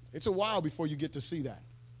 It's a while before you get to see that.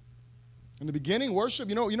 In the beginning, worship,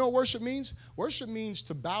 you know what worship means? Worship means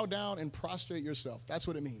to bow down and prostrate yourself. That's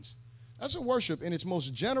what it means. That's what worship in its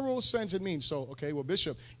most general sense it means. So, okay, well,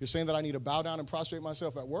 Bishop, you're saying that I need to bow down and prostrate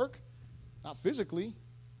myself at work? Not physically.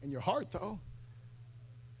 In your heart, though.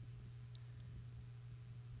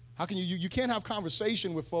 How can you can't have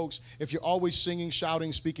conversation with folks if you're always singing,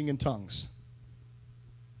 shouting, speaking in tongues.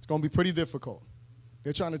 It's going to be pretty difficult.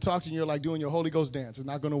 They're trying to talk to you and you're like doing your Holy Ghost dance. It's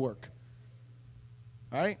not going to work.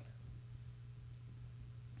 All right?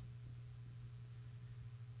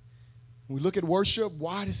 When we look at worship,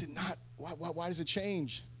 why does it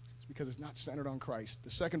change? It's because it's not centered on Christ. The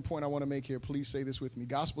second point I want to make here, please say this with me.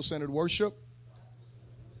 Gospel-centered worship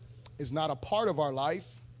is not a part of our life.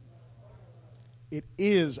 It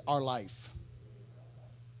is our life.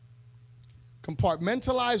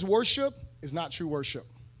 Compartmentalized worship is not true worship.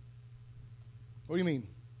 What do you mean?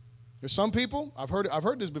 There's some people, I've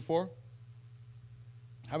heard this before,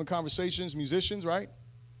 having conversations, musicians, right?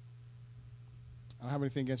 I don't have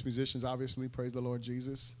anything against musicians, obviously. Praise the Lord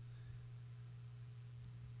Jesus.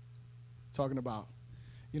 Talking about,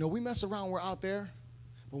 we mess around, we're out there,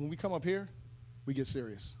 but when we come up here, we get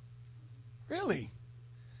serious. Really?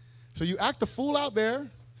 So you act the fool out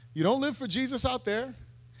there. You don't live for Jesus out there. And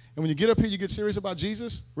when you get up here, you get serious about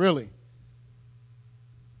Jesus? Really?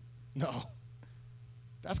 No.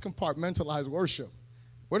 That's compartmentalized worship.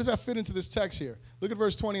 Where does that fit into this text here? Look at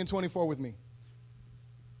verse 20 and 24 with me.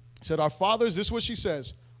 It said, our fathers, this is what she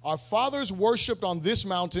says, our fathers worshiped on this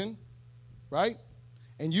mountain, right?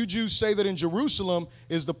 And you Jews say that in Jerusalem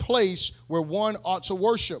is the place where one ought to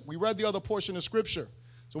worship. We read the other portion of Scripture.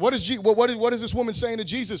 So what is this woman saying to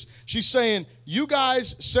Jesus? She's saying, you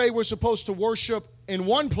guys say we're supposed to worship in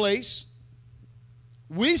one place.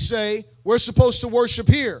 We say we're supposed to worship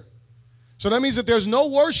here. So that means that there's no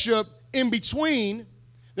worship in between.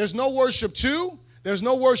 There's no worship to. There's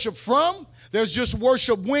no worship from. There's just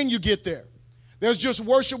worship when you get there. There's just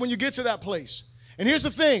worship when you get to that place. And here's the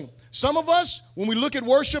thing. Some of us, when we look at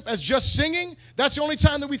worship as just singing, that's the only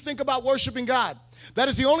time that we think about worshiping God. That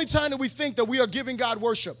is the only time that we think that we are giving God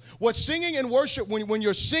worship. What singing and worship, when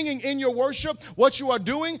you're singing in your worship, what you are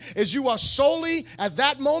doing is you are solely, at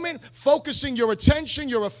that moment, focusing your attention,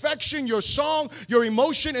 your affection, your song, your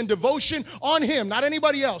emotion and devotion on Him, not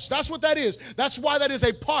anybody else. That's what that is. That's why that is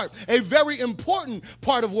a very important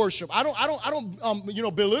part of worship. I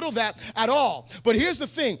don't belittle that at all. But here's the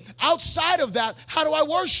thing. Outside of that, how do I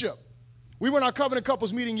worship? We were in our Covenant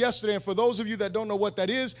Couples meeting yesterday, and for those of you that don't know what that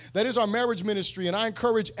is our marriage ministry, and I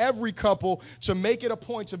encourage every couple to make it a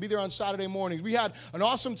point to be there on Saturday mornings. We had an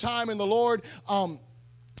awesome time in the Lord, and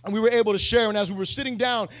we were able to share, and as we were sitting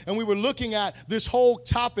down and we were looking at this whole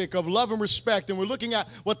topic of love and respect, and we're looking at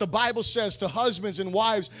what the Bible says to husbands and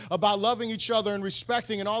wives about loving each other and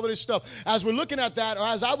respecting and all of this stuff, as we're looking at that, or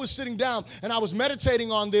as I was sitting down and I was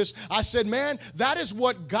meditating on this, I said, man, that is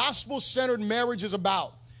what gospel-centered marriage is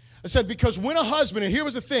about. I said, because when a husband, and here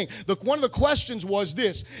was the thing, one of the questions was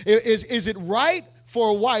this, is it right for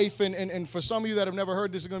a wife, and for some of you that have never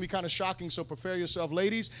heard this, is going to be kind of shocking, so prepare yourself,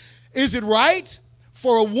 ladies. Is it right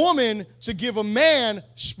for a woman to give a man,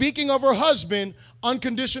 speaking of her husband,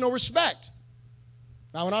 unconditional respect?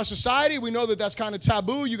 Now, in our society, we know that that's kind of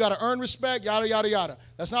taboo. You got to earn respect, yada, yada, yada.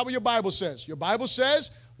 That's not what your Bible says. Your Bible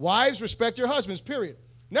says, wives, respect your husbands, period.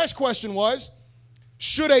 Next question was,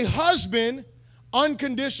 Should a husband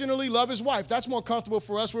unconditionally love his wife? That's more comfortable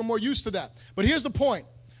for us. We're more used to that. But here's the point.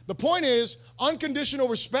 The point is unconditional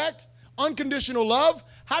respect, unconditional love.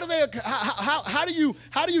 How do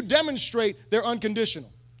you demonstrate they're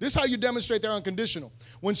unconditional? This is how you demonstrate they're unconditional.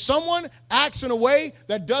 When someone acts in a way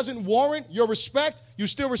that doesn't warrant your respect, you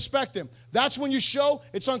still respect them. That's when you show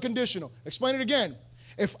it's unconditional. Explain it again.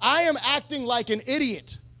 If I am acting like an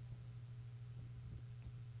idiot,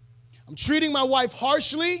 I'm treating my wife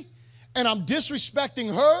harshly, and I'm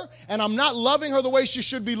disrespecting her, and I'm not loving her the way she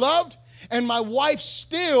should be loved, and my wife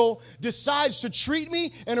still decides to treat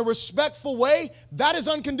me in a respectful way, that is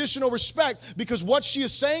unconditional respect, because what she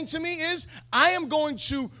is saying to me is, I am going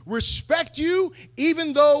to respect you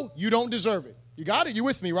even though you don't deserve it. You got it? You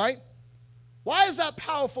with me, right? Why is that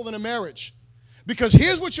powerful in a marriage? Because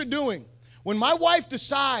here's what you're doing. When my wife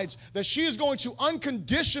decides that she is going to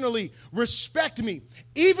unconditionally respect me,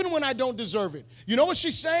 even when I don't deserve it, you know what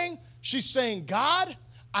she's saying? She's saying, God,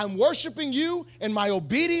 I'm worshiping you in my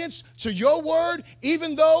obedience to your word,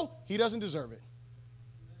 even though he doesn't deserve it.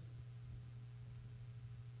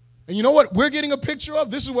 And you know what we're getting a picture of?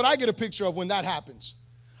 This is what I get a picture of when that happens.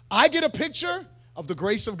 I get a picture of the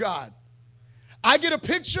grace of God. I get a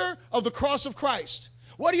picture of the cross of Christ.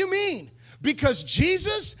 What do you mean? Because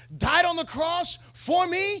Jesus died on the cross for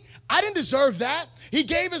me. I didn't deserve that. He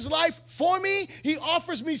gave his life for me. He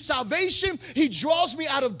offers me salvation. He draws me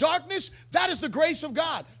out of darkness. That is the grace of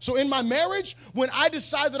God. So in my marriage, when I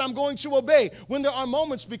decide that I'm going to obey, when there are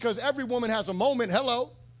moments, because every woman has a moment,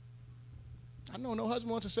 hello. I know no husband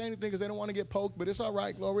wants to say anything because they don't want to get poked, but it's all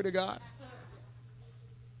right, glory to God.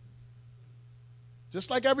 Just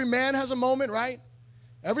like every man has a moment, right?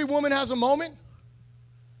 Every woman has a moment.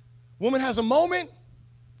 Woman has a moment.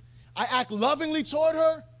 I act lovingly toward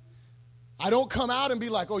her. I don't come out and be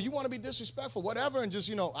like, oh, you want to be disrespectful, whatever, and just,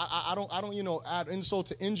 I don't, add insult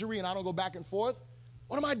to injury, and I don't go back and forth.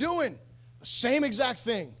 What am I doing? The same exact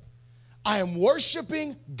thing. I am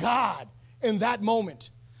worshiping God in that moment.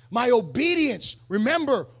 My obedience,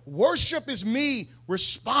 remember, worship is me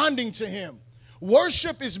responding to him.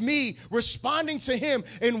 Worship is me responding to him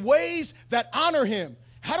in ways that honor him.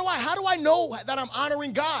 How do I know that I'm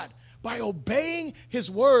honoring God? By obeying his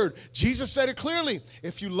word. Jesus said it clearly.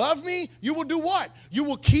 If you love me, you will do what? You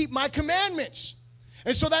will keep my commandments.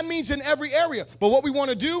 And so that means in every area. But what we want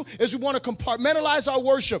to do is we want to compartmentalize our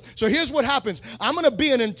worship. So here's what happens. I'm going to be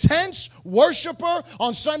an intense worshiper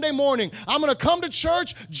on Sunday morning. I'm going to come to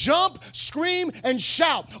church, jump, scream, and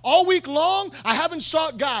shout. All week long, I haven't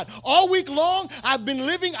sought God. All week long, I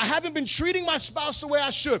haven't been treating my spouse the way I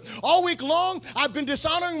should. All week long, I've been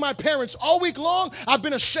dishonoring my parents. All week long, I've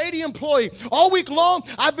been a shady employee. All week long,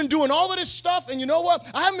 I've been doing all of this stuff. And you know what?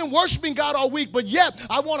 I haven't been worshiping God all week, but yet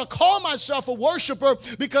I want to call myself a worshiper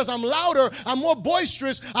because I'm louder, I'm more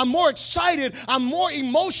boisterous, I'm more excited, I'm more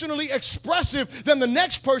emotionally expressive than the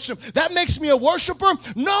next person. That makes me a worshiper?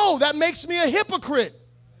 No, that makes me a hypocrite.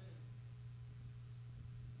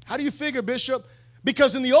 How do you figure, Bishop?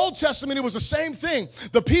 Because in the Old Testament, it was the same thing.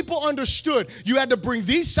 The people understood. You had to bring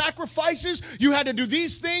these sacrifices. You had to do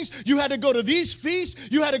these things. You had to go to these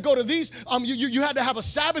feasts. You had to go to these. You had to have a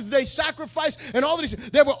Sabbath day sacrifice and all of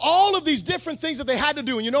these. There were all of these different things that they had to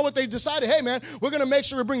do. And you know what they decided? Hey, man, we're going to make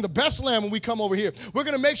sure we bring the best lamb when we come over here. We're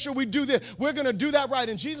going to make sure we do this. We're going to do that right.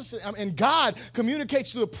 And Jesus and God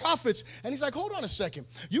communicates to the prophets. And he's like, hold on a second.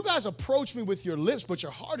 You guys approach me with your lips, but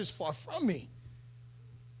your heart is far from me.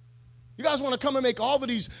 You guys want to come and make all of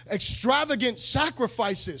these extravagant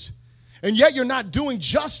sacrifices, and yet you're not doing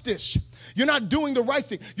justice. You're not doing the right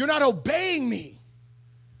thing. You're not obeying me.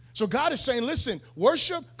 So God is saying, listen,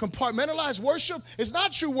 worship, compartmentalized worship is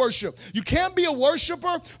not true worship. You can't be a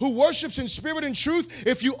worshiper who worships in spirit and truth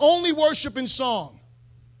if you only worship in song.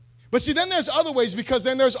 But see, then there's other ways, because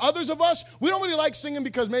then there's others of us, we don't really like singing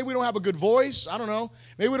because maybe we don't have a good voice. I don't know.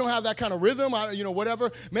 Maybe we don't have that kind of rhythm, whatever.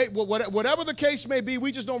 Whatever the case may be,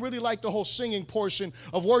 we just don't really like the whole singing portion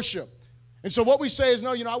of worship. And so what we say is,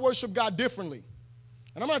 no, I worship God differently.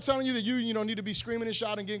 And I'm not telling you that you need to be screaming and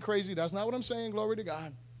shouting and getting crazy. That's not what I'm saying. Glory to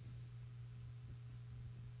God.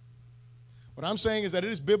 What I'm saying is that it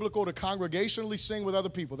is biblical to congregationally sing with other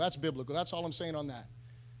people. That's biblical. That's all I'm saying on that.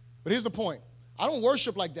 But here's the point. I don't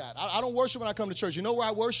worship like that. I don't worship when I come to church. You know where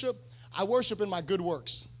I worship? I worship in my good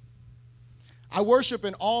works. I worship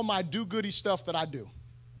in all my do-goody stuff that I do.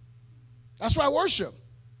 That's where I worship.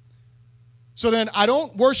 So then I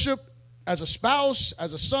don't worship as a spouse,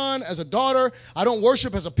 as a son, as a daughter. I don't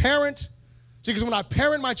worship as a parent. See, because when I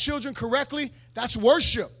parent my children correctly, that's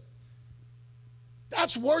worship.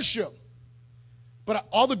 That's worship. But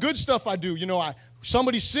all the good stuff I do,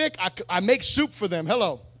 somebody's sick, I make soup for them.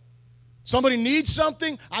 Hello. Somebody needs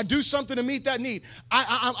something, I do something to meet that need.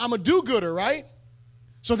 I'm a do-gooder, right?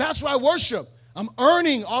 So that's why I worship. I'm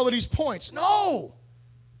earning all of these points. No.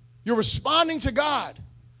 You're responding to God.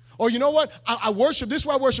 Or you know what? I worship. This is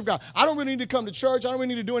why I worship God. I don't really need to come to church. I don't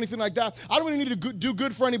really need to do anything like that. I don't really need to do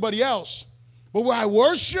good for anybody else. But where I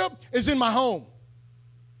worship is in my home.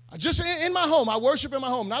 Just in my home. I worship in my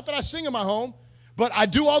home. Not that I sing in my home, but I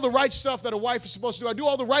do all the right stuff that a wife is supposed to do. I do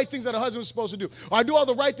all the right things that a husband is supposed to do. Or I do all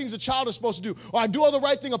the right things a child is supposed to do. Or I do all the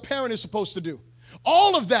right thing a parent is supposed to do.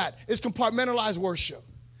 All of that is compartmentalized worship.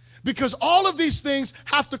 Because all of these things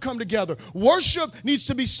have to come together. Worship needs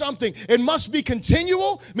to be something. It must be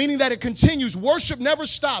continual, meaning that it continues. Worship never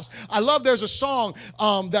stops. I love there's a song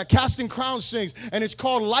that Casting Crowns sings, and it's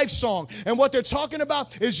called Life Song. And what they're talking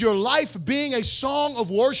about is your life being a song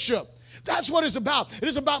of worship. That's what it's about. It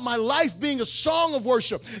is about my life being a song of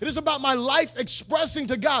worship. It is about my life expressing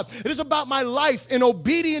to God. It is about my life in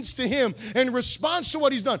obedience to Him, in response to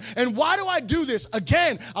what He's done. And why do I do this?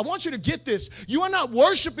 Again, I want you to get this. You are not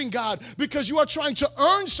worshiping God because you are trying to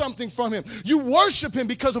earn something from Him. You worship Him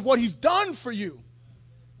because of what He's done for you.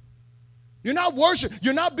 You're not worshiping.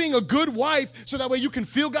 You're not being a good wife so that way you can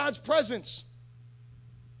feel God's presence.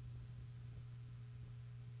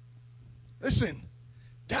 Listen.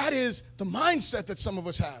 That is the mindset that some of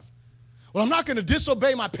us have. Well, I'm not going to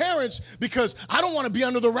disobey my parents because I don't want to be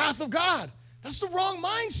under the wrath of God. That's the wrong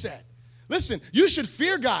mindset. Listen, you should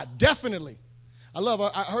fear God, definitely.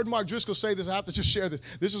 I heard Mark Driscoll say this. I have to just share this.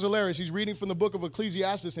 This is hilarious. He's reading from the book of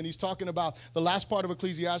Ecclesiastes, and he's talking about the last part of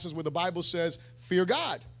Ecclesiastes where the Bible says, fear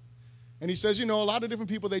God. And he says, a lot of different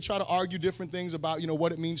people, they try to argue different things about,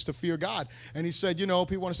 what it means to fear God. And he said,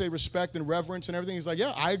 people want to say respect and reverence and everything. He's like,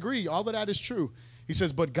 yeah, I agree. All of that is true. He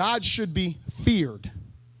says, but God should be feared.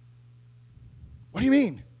 What do you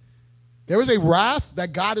mean? There is a wrath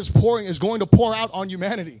that God is going to pour out on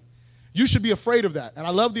humanity. You should be afraid of that. And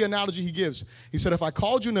I love the analogy he gives. He said, if I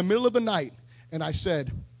called you in the middle of the night and I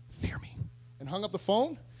said, fear me, and hung up the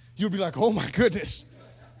phone, you'd be like, oh my goodness.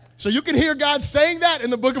 So you can hear God saying that in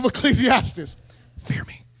the book of Ecclesiastes. Fear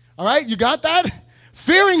me. All right, you got that?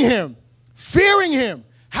 Fearing Him. Fearing Him.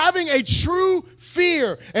 Having a true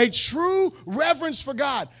fear, a true reverence for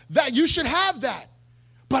God. That you should have that.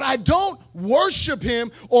 But I don't worship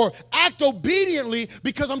Him or act obediently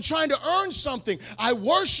because I'm trying to earn something. I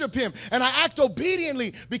worship Him and I act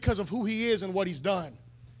obediently because of who He is and what He's done.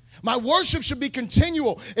 My worship should be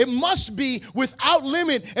continual. It must be without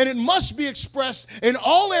limit, and it must be expressed in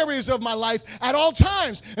all areas of my life at all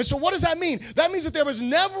times. And so what does that mean? That means that there is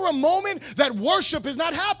never a moment that worship is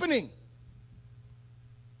not happening.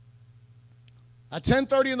 At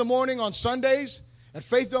 10:30 in the morning on Sundays, at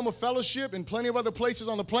Faith Dome Fellowship and plenty of other places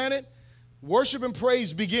on the planet, worship and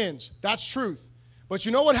praise begins. That's truth. But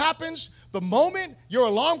you know what happens? The moment your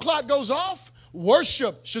alarm clock goes off,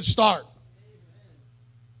 worship should start.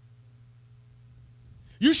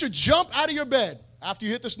 You should jump out of your bed after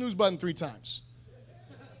you hit the snooze button 3 times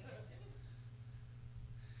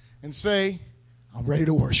and say, I'm ready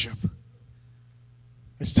to worship.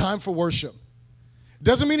 It's time for worship.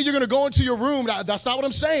 Doesn't mean that you're going to go into your room. That's not what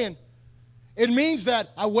I'm saying. It means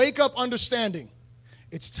that I wake up understanding.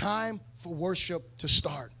 It's time for worship to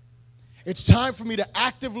start. It's time for me to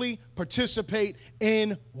actively participate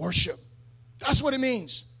in worship. That's what it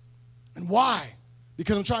means. And why?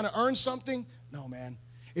 Because I'm trying to earn something? No, man.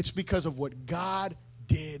 It's because of what God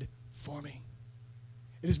did for me.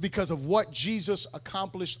 It is because of what Jesus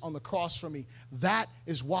accomplished on the cross for me. That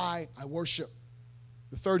is why I worship.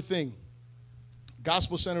 The third thing,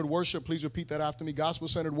 gospel-centered worship. Please repeat that after me.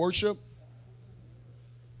 Gospel-centered worship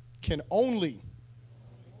can only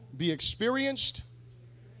be experienced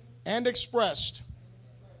and expressed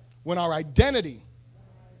when our identity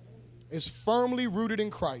is firmly rooted in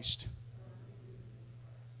Christ.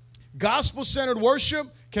 Gospel-centered worship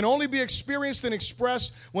can only be experienced and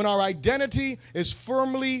expressed when our identity is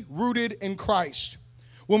firmly rooted in Christ.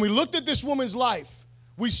 When we looked at this woman's life,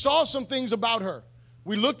 we saw some things about her.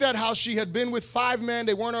 We looked at how she had been with 5 men.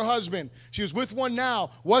 They weren't her husband. She was with one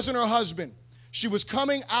now, wasn't her husband. She was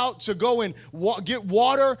coming out to go and get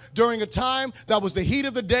water during a time that was the heat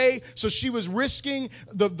of the day. So she was risking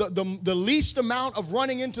the least amount of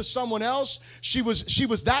running into someone else. She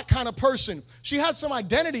was that kind of person. She had some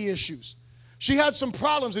identity issues. She had some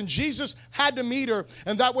problems, and Jesus had to meet her,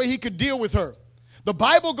 and that way He could deal with her. The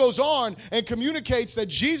Bible goes on and communicates that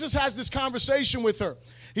Jesus has this conversation with her.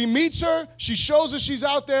 He meets her. She shows us she's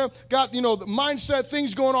out there, got, the mindset,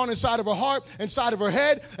 things going on inside of her heart, inside of her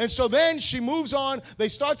head. And so then she moves on. They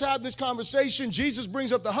start to have this conversation. Jesus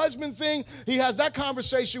brings up the husband thing. He has that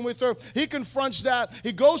conversation with her. He confronts that.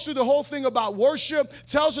 He goes through the whole thing about worship,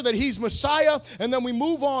 tells her that he's Messiah. And then we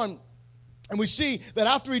move on. And we see that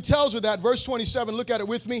after he tells her that, verse 27, look at it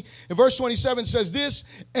with me. And verse 27 says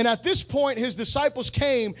this, and at this point his disciples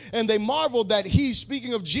came and they marveled that he,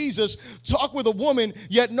 speaking of Jesus, talked with a woman,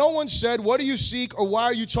 yet no one said, what do you seek, or why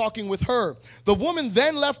are you talking with her? The woman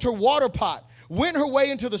then left her water pot, went her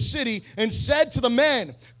way into the city, and said to the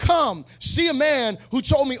men, come, see a man who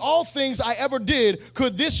told me all things I ever did.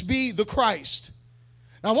 Could this be the Christ?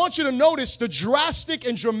 Now I want you to notice the drastic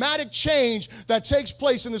and dramatic change that takes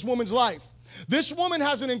place in this woman's life. This woman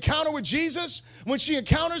has an encounter with Jesus. When she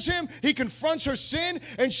encounters him, he confronts her sin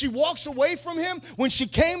and she walks away from him. When she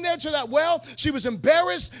came there to that well, she was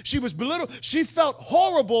embarrassed. She was belittled. She felt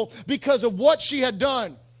horrible because of what she had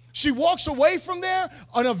done. She walks away from there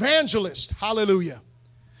an evangelist. Hallelujah.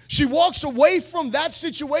 She walks away from that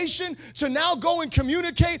situation to now go and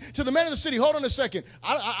communicate to the men of the city. Hold on a second.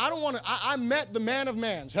 I met the man of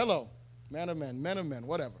mans. Hello. Man of men,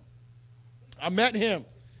 whatever. I met him.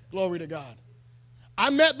 Glory to God. I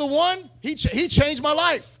met the one, he changed my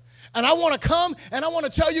life. And I want to come and I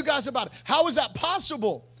want to tell you guys about it. How is that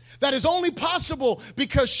possible? That is only possible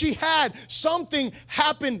because she had something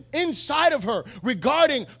happen inside of her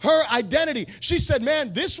regarding her identity. She said,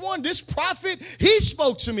 man, this prophet, he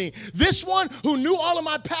spoke to me. This one who knew all of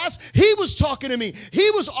my past, he was talking to me.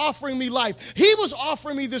 He was offering me life. He was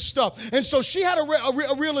offering me this stuff. And so she had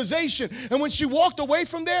a realization. And when she walked away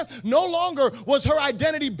from there, no longer was her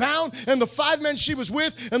identity bound in the 5 men she was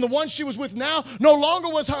with and the one she was with now. No longer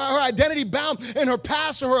was her identity bound in her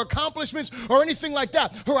past or her accomplishments or anything like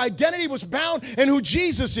that. Her identity was bound in who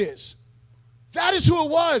Jesus is. That is who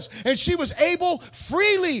it was. And she was able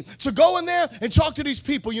freely to go in there and talk to these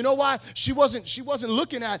people. You know why? She wasn't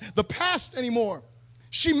looking at the past anymore.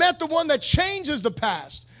 She met the one that changes the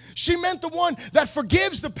past. She met the one that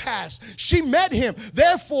forgives the past. She met him.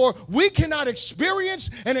 Therefore, we cannot experience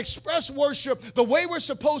and express worship the way we're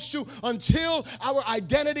supposed to until our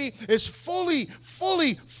identity is fully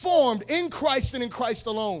formed in Christ and in Christ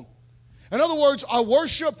alone. In other words, our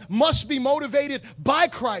worship must be motivated by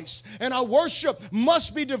Christ, and our worship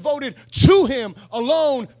must be devoted to him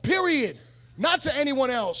alone, period, not to anyone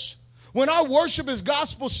else. When our worship is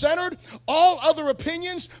gospel-centered, all other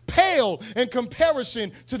opinions pale in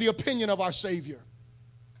comparison to the opinion of our Savior.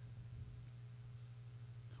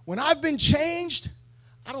 When I've been changed,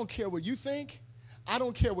 I don't care what you think. I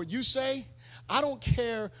don't care what you say. I don't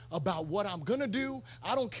care about what I'm going to do.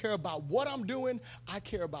 I don't care about what I'm doing. I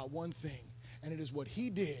care about one thing, and it is what he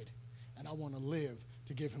did, and I want to live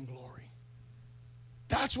to give him glory.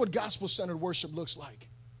 That's what gospel-centered worship looks like.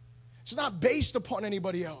 It's not based upon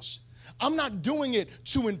anybody else. I'm not doing it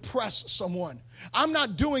to impress someone. I'm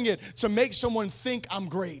not doing it to make someone think I'm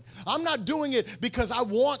great. I'm not doing it because I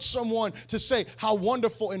want someone to say how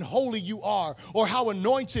wonderful and holy you are or how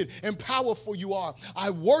anointed and powerful you are. I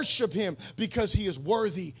worship him because he is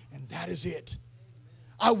worthy, and that is it.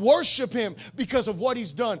 I worship him because of what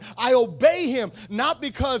he's done. I obey him not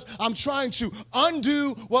because I'm trying to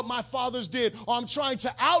undo what my fathers did or I'm trying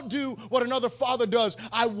to outdo what another father does.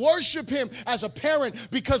 I worship him as a parent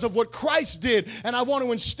because of what Christ did, and I want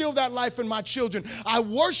to instill that life in my children. I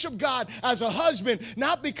worship God as a husband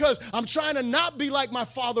not because I'm trying to not be like my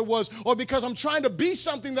father was or because I'm trying to be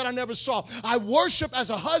something that I never saw. I worship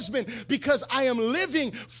as a husband because I am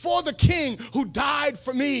living for the King who died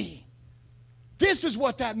for me. This is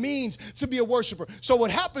what that means to be a worshiper. So what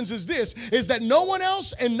happens is this, is that no one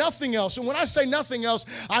else and nothing else, and when I say nothing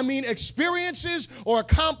else, I mean experiences or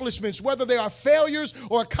accomplishments, whether they are failures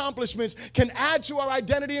or accomplishments, can add to our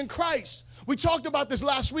identity in Christ. We talked about this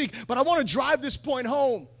last week, but I want to drive this point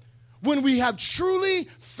home. When we have truly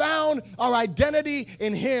found our identity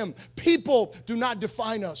in him, people do not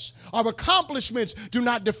define us. Our accomplishments do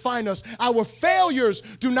not define us. Our failures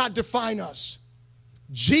do not define us.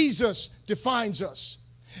 Jesus defines us.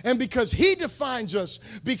 And because he defines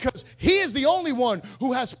us, because he is the only one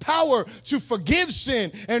who has power to forgive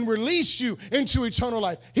sin and release you into eternal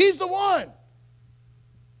life. He's the one.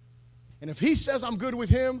 And if he says I'm good with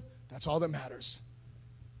him, that's all that matters.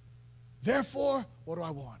 Therefore, what do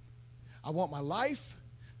I want? I want my life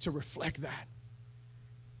to reflect that.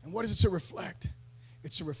 And what is it to reflect?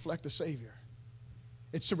 It's to reflect the Savior.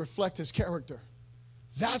 It's to reflect his character.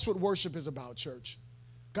 That's what worship is about, church.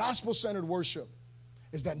 Gospel-centered worship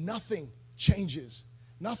is that nothing changes,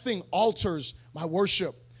 Nothing alters my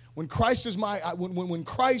worship. When Christ is when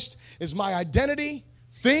Christ is my identity,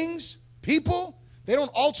 things, people, they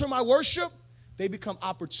don't alter my worship. They become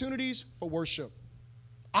opportunities for worship.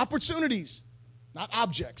 Opportunities, not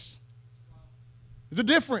objects. There's a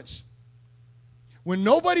difference. When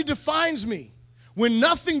nobody defines me, when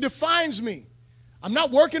nothing defines me, I'm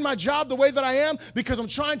not working my job the way that I am because I'm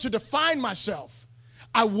trying to define myself.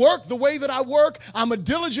 I work the way that I work. I'm a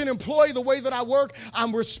diligent employee the way that I work.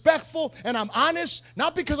 I'm respectful and I'm honest,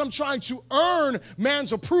 not because I'm trying to earn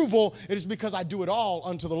man's approval. It is because I do it all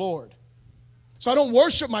unto the Lord. So I don't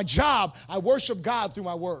worship my job. I worship God through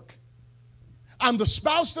my work. I'm the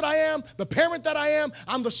spouse that I am, the parent that I am.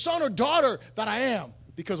 I'm the son or daughter that I am.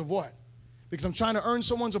 Because of what? Because I'm trying to earn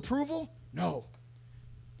someone's approval? No.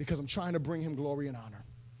 Because I'm trying to bring him glory and honor.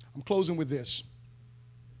 I'm closing with this.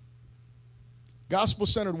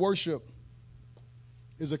 Gospel-centered worship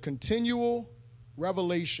is a continual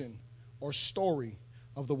revelation or story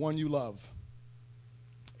of the one you love.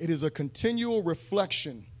 It is a continual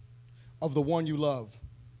reflection of the one you love.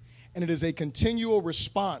 And it is a continual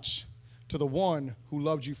response to the one who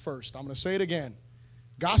loved you first. I'm going to say it again.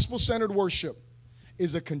 Gospel-centered worship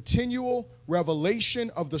is a continual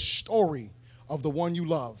revelation of the story of the one you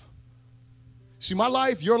love. See, my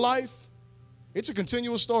life, your life, it's a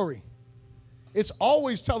continual story. It's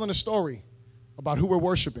always telling a story about who we're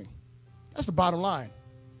worshiping. That's the bottom line.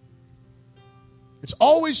 It's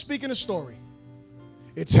always speaking a story.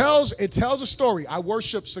 It tells a story. I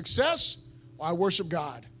worship success or I worship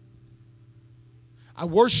God. I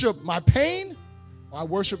worship my pain or I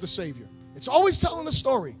worship the Savior. It's always telling a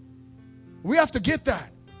story. We have to get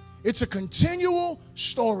that. It's a continual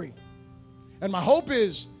story. And my hope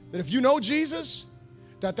is that if you know Jesus,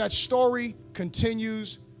 that story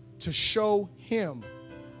continues to show him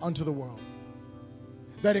unto the world.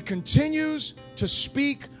 That it continues to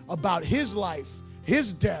speak about his life,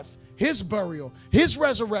 his death, his burial, his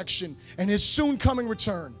resurrection, and his soon coming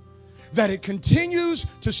return. That it continues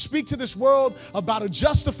to speak to this world about a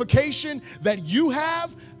justification that you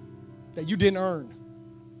have that you didn't earn.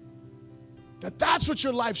 That's what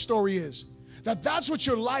your life story is. That's what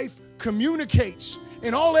your life communicates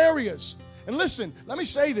in all areas. And listen, let me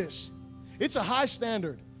say this. It's a high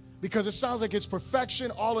standard because it sounds like it's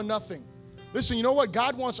perfection, all or nothing. Listen, you know what?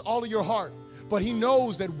 God wants all of your heart, but he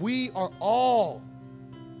knows that we are all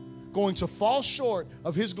going to fall short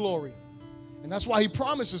of his glory. And that's why he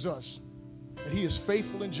promises us that he is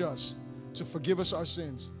faithful and just to forgive us our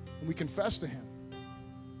sins when we confess to him.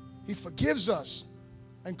 He forgives us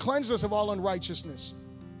and cleanses us of all unrighteousness.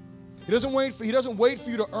 He doesn't wait for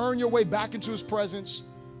you to earn your way back into his presence.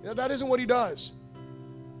 That isn't what he does.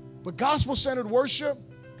 But gospel-centered worship,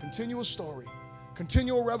 continual story,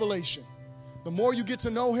 continual revelation. The more you get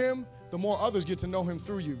to know him, the more others get to know him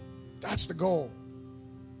through you. That's the goal.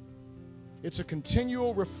 It's a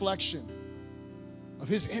continual reflection of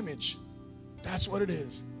his image. That's what it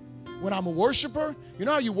is. When I'm a worshiper, you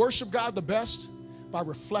know how you worship God the best? By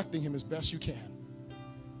reflecting him as best you can.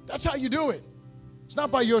 That's how you do it. It's not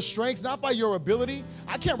by your strength, not by your ability.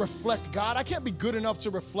 I can't reflect God. I can't be good enough to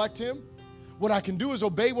reflect him. What I can do is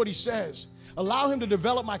obey what he says, allow him to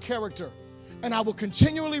develop my character, and I will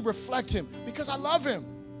continually reflect him because I love him.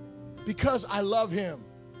 Because I love him.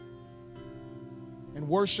 And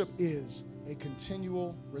worship is a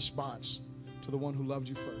continual response to the one who loved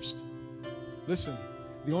you first. Listen,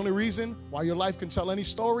 the only reason why your life can tell any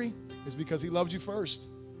story is because he loved you first.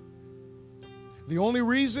 The only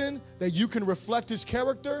reason that you can reflect his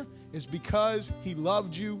character is because he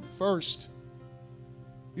loved you first.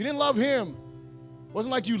 You didn't love him. It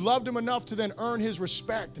wasn't like you loved him enough to then earn his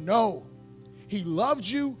respect. No. He loved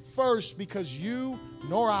you first because you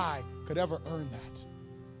nor I could ever earn that.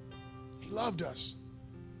 He loved us.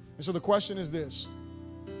 And so the question is this: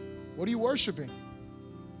 what are you worshiping?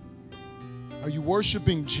 Are you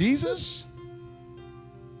worshiping Jesus?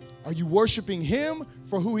 Are you worshiping him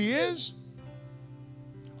for who he is?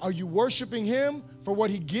 Are you worshiping him for what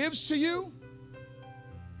he gives to you?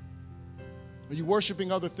 Are you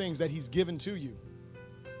worshiping other things that he's given to you?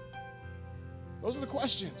 Those are the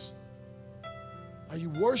questions. Are you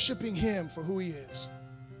worshiping him for who he is?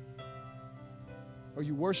 Are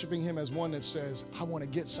you worshiping him as one that says, I want to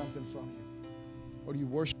get something from you? Or do you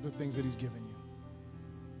worship the things that he's given you?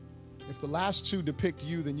 If the last two depict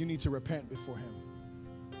you, then you need to repent before him.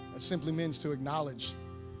 That simply means to acknowledge,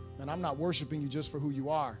 man, I'm not worshiping you just for who you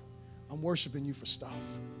are. I'm worshiping you for stuff.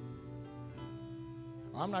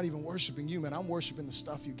 Or I'm not even worshiping you, man. I'm worshiping the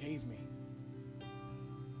stuff you gave me.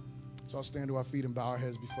 So I'll stand to our feet and bow our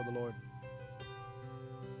heads before the Lord.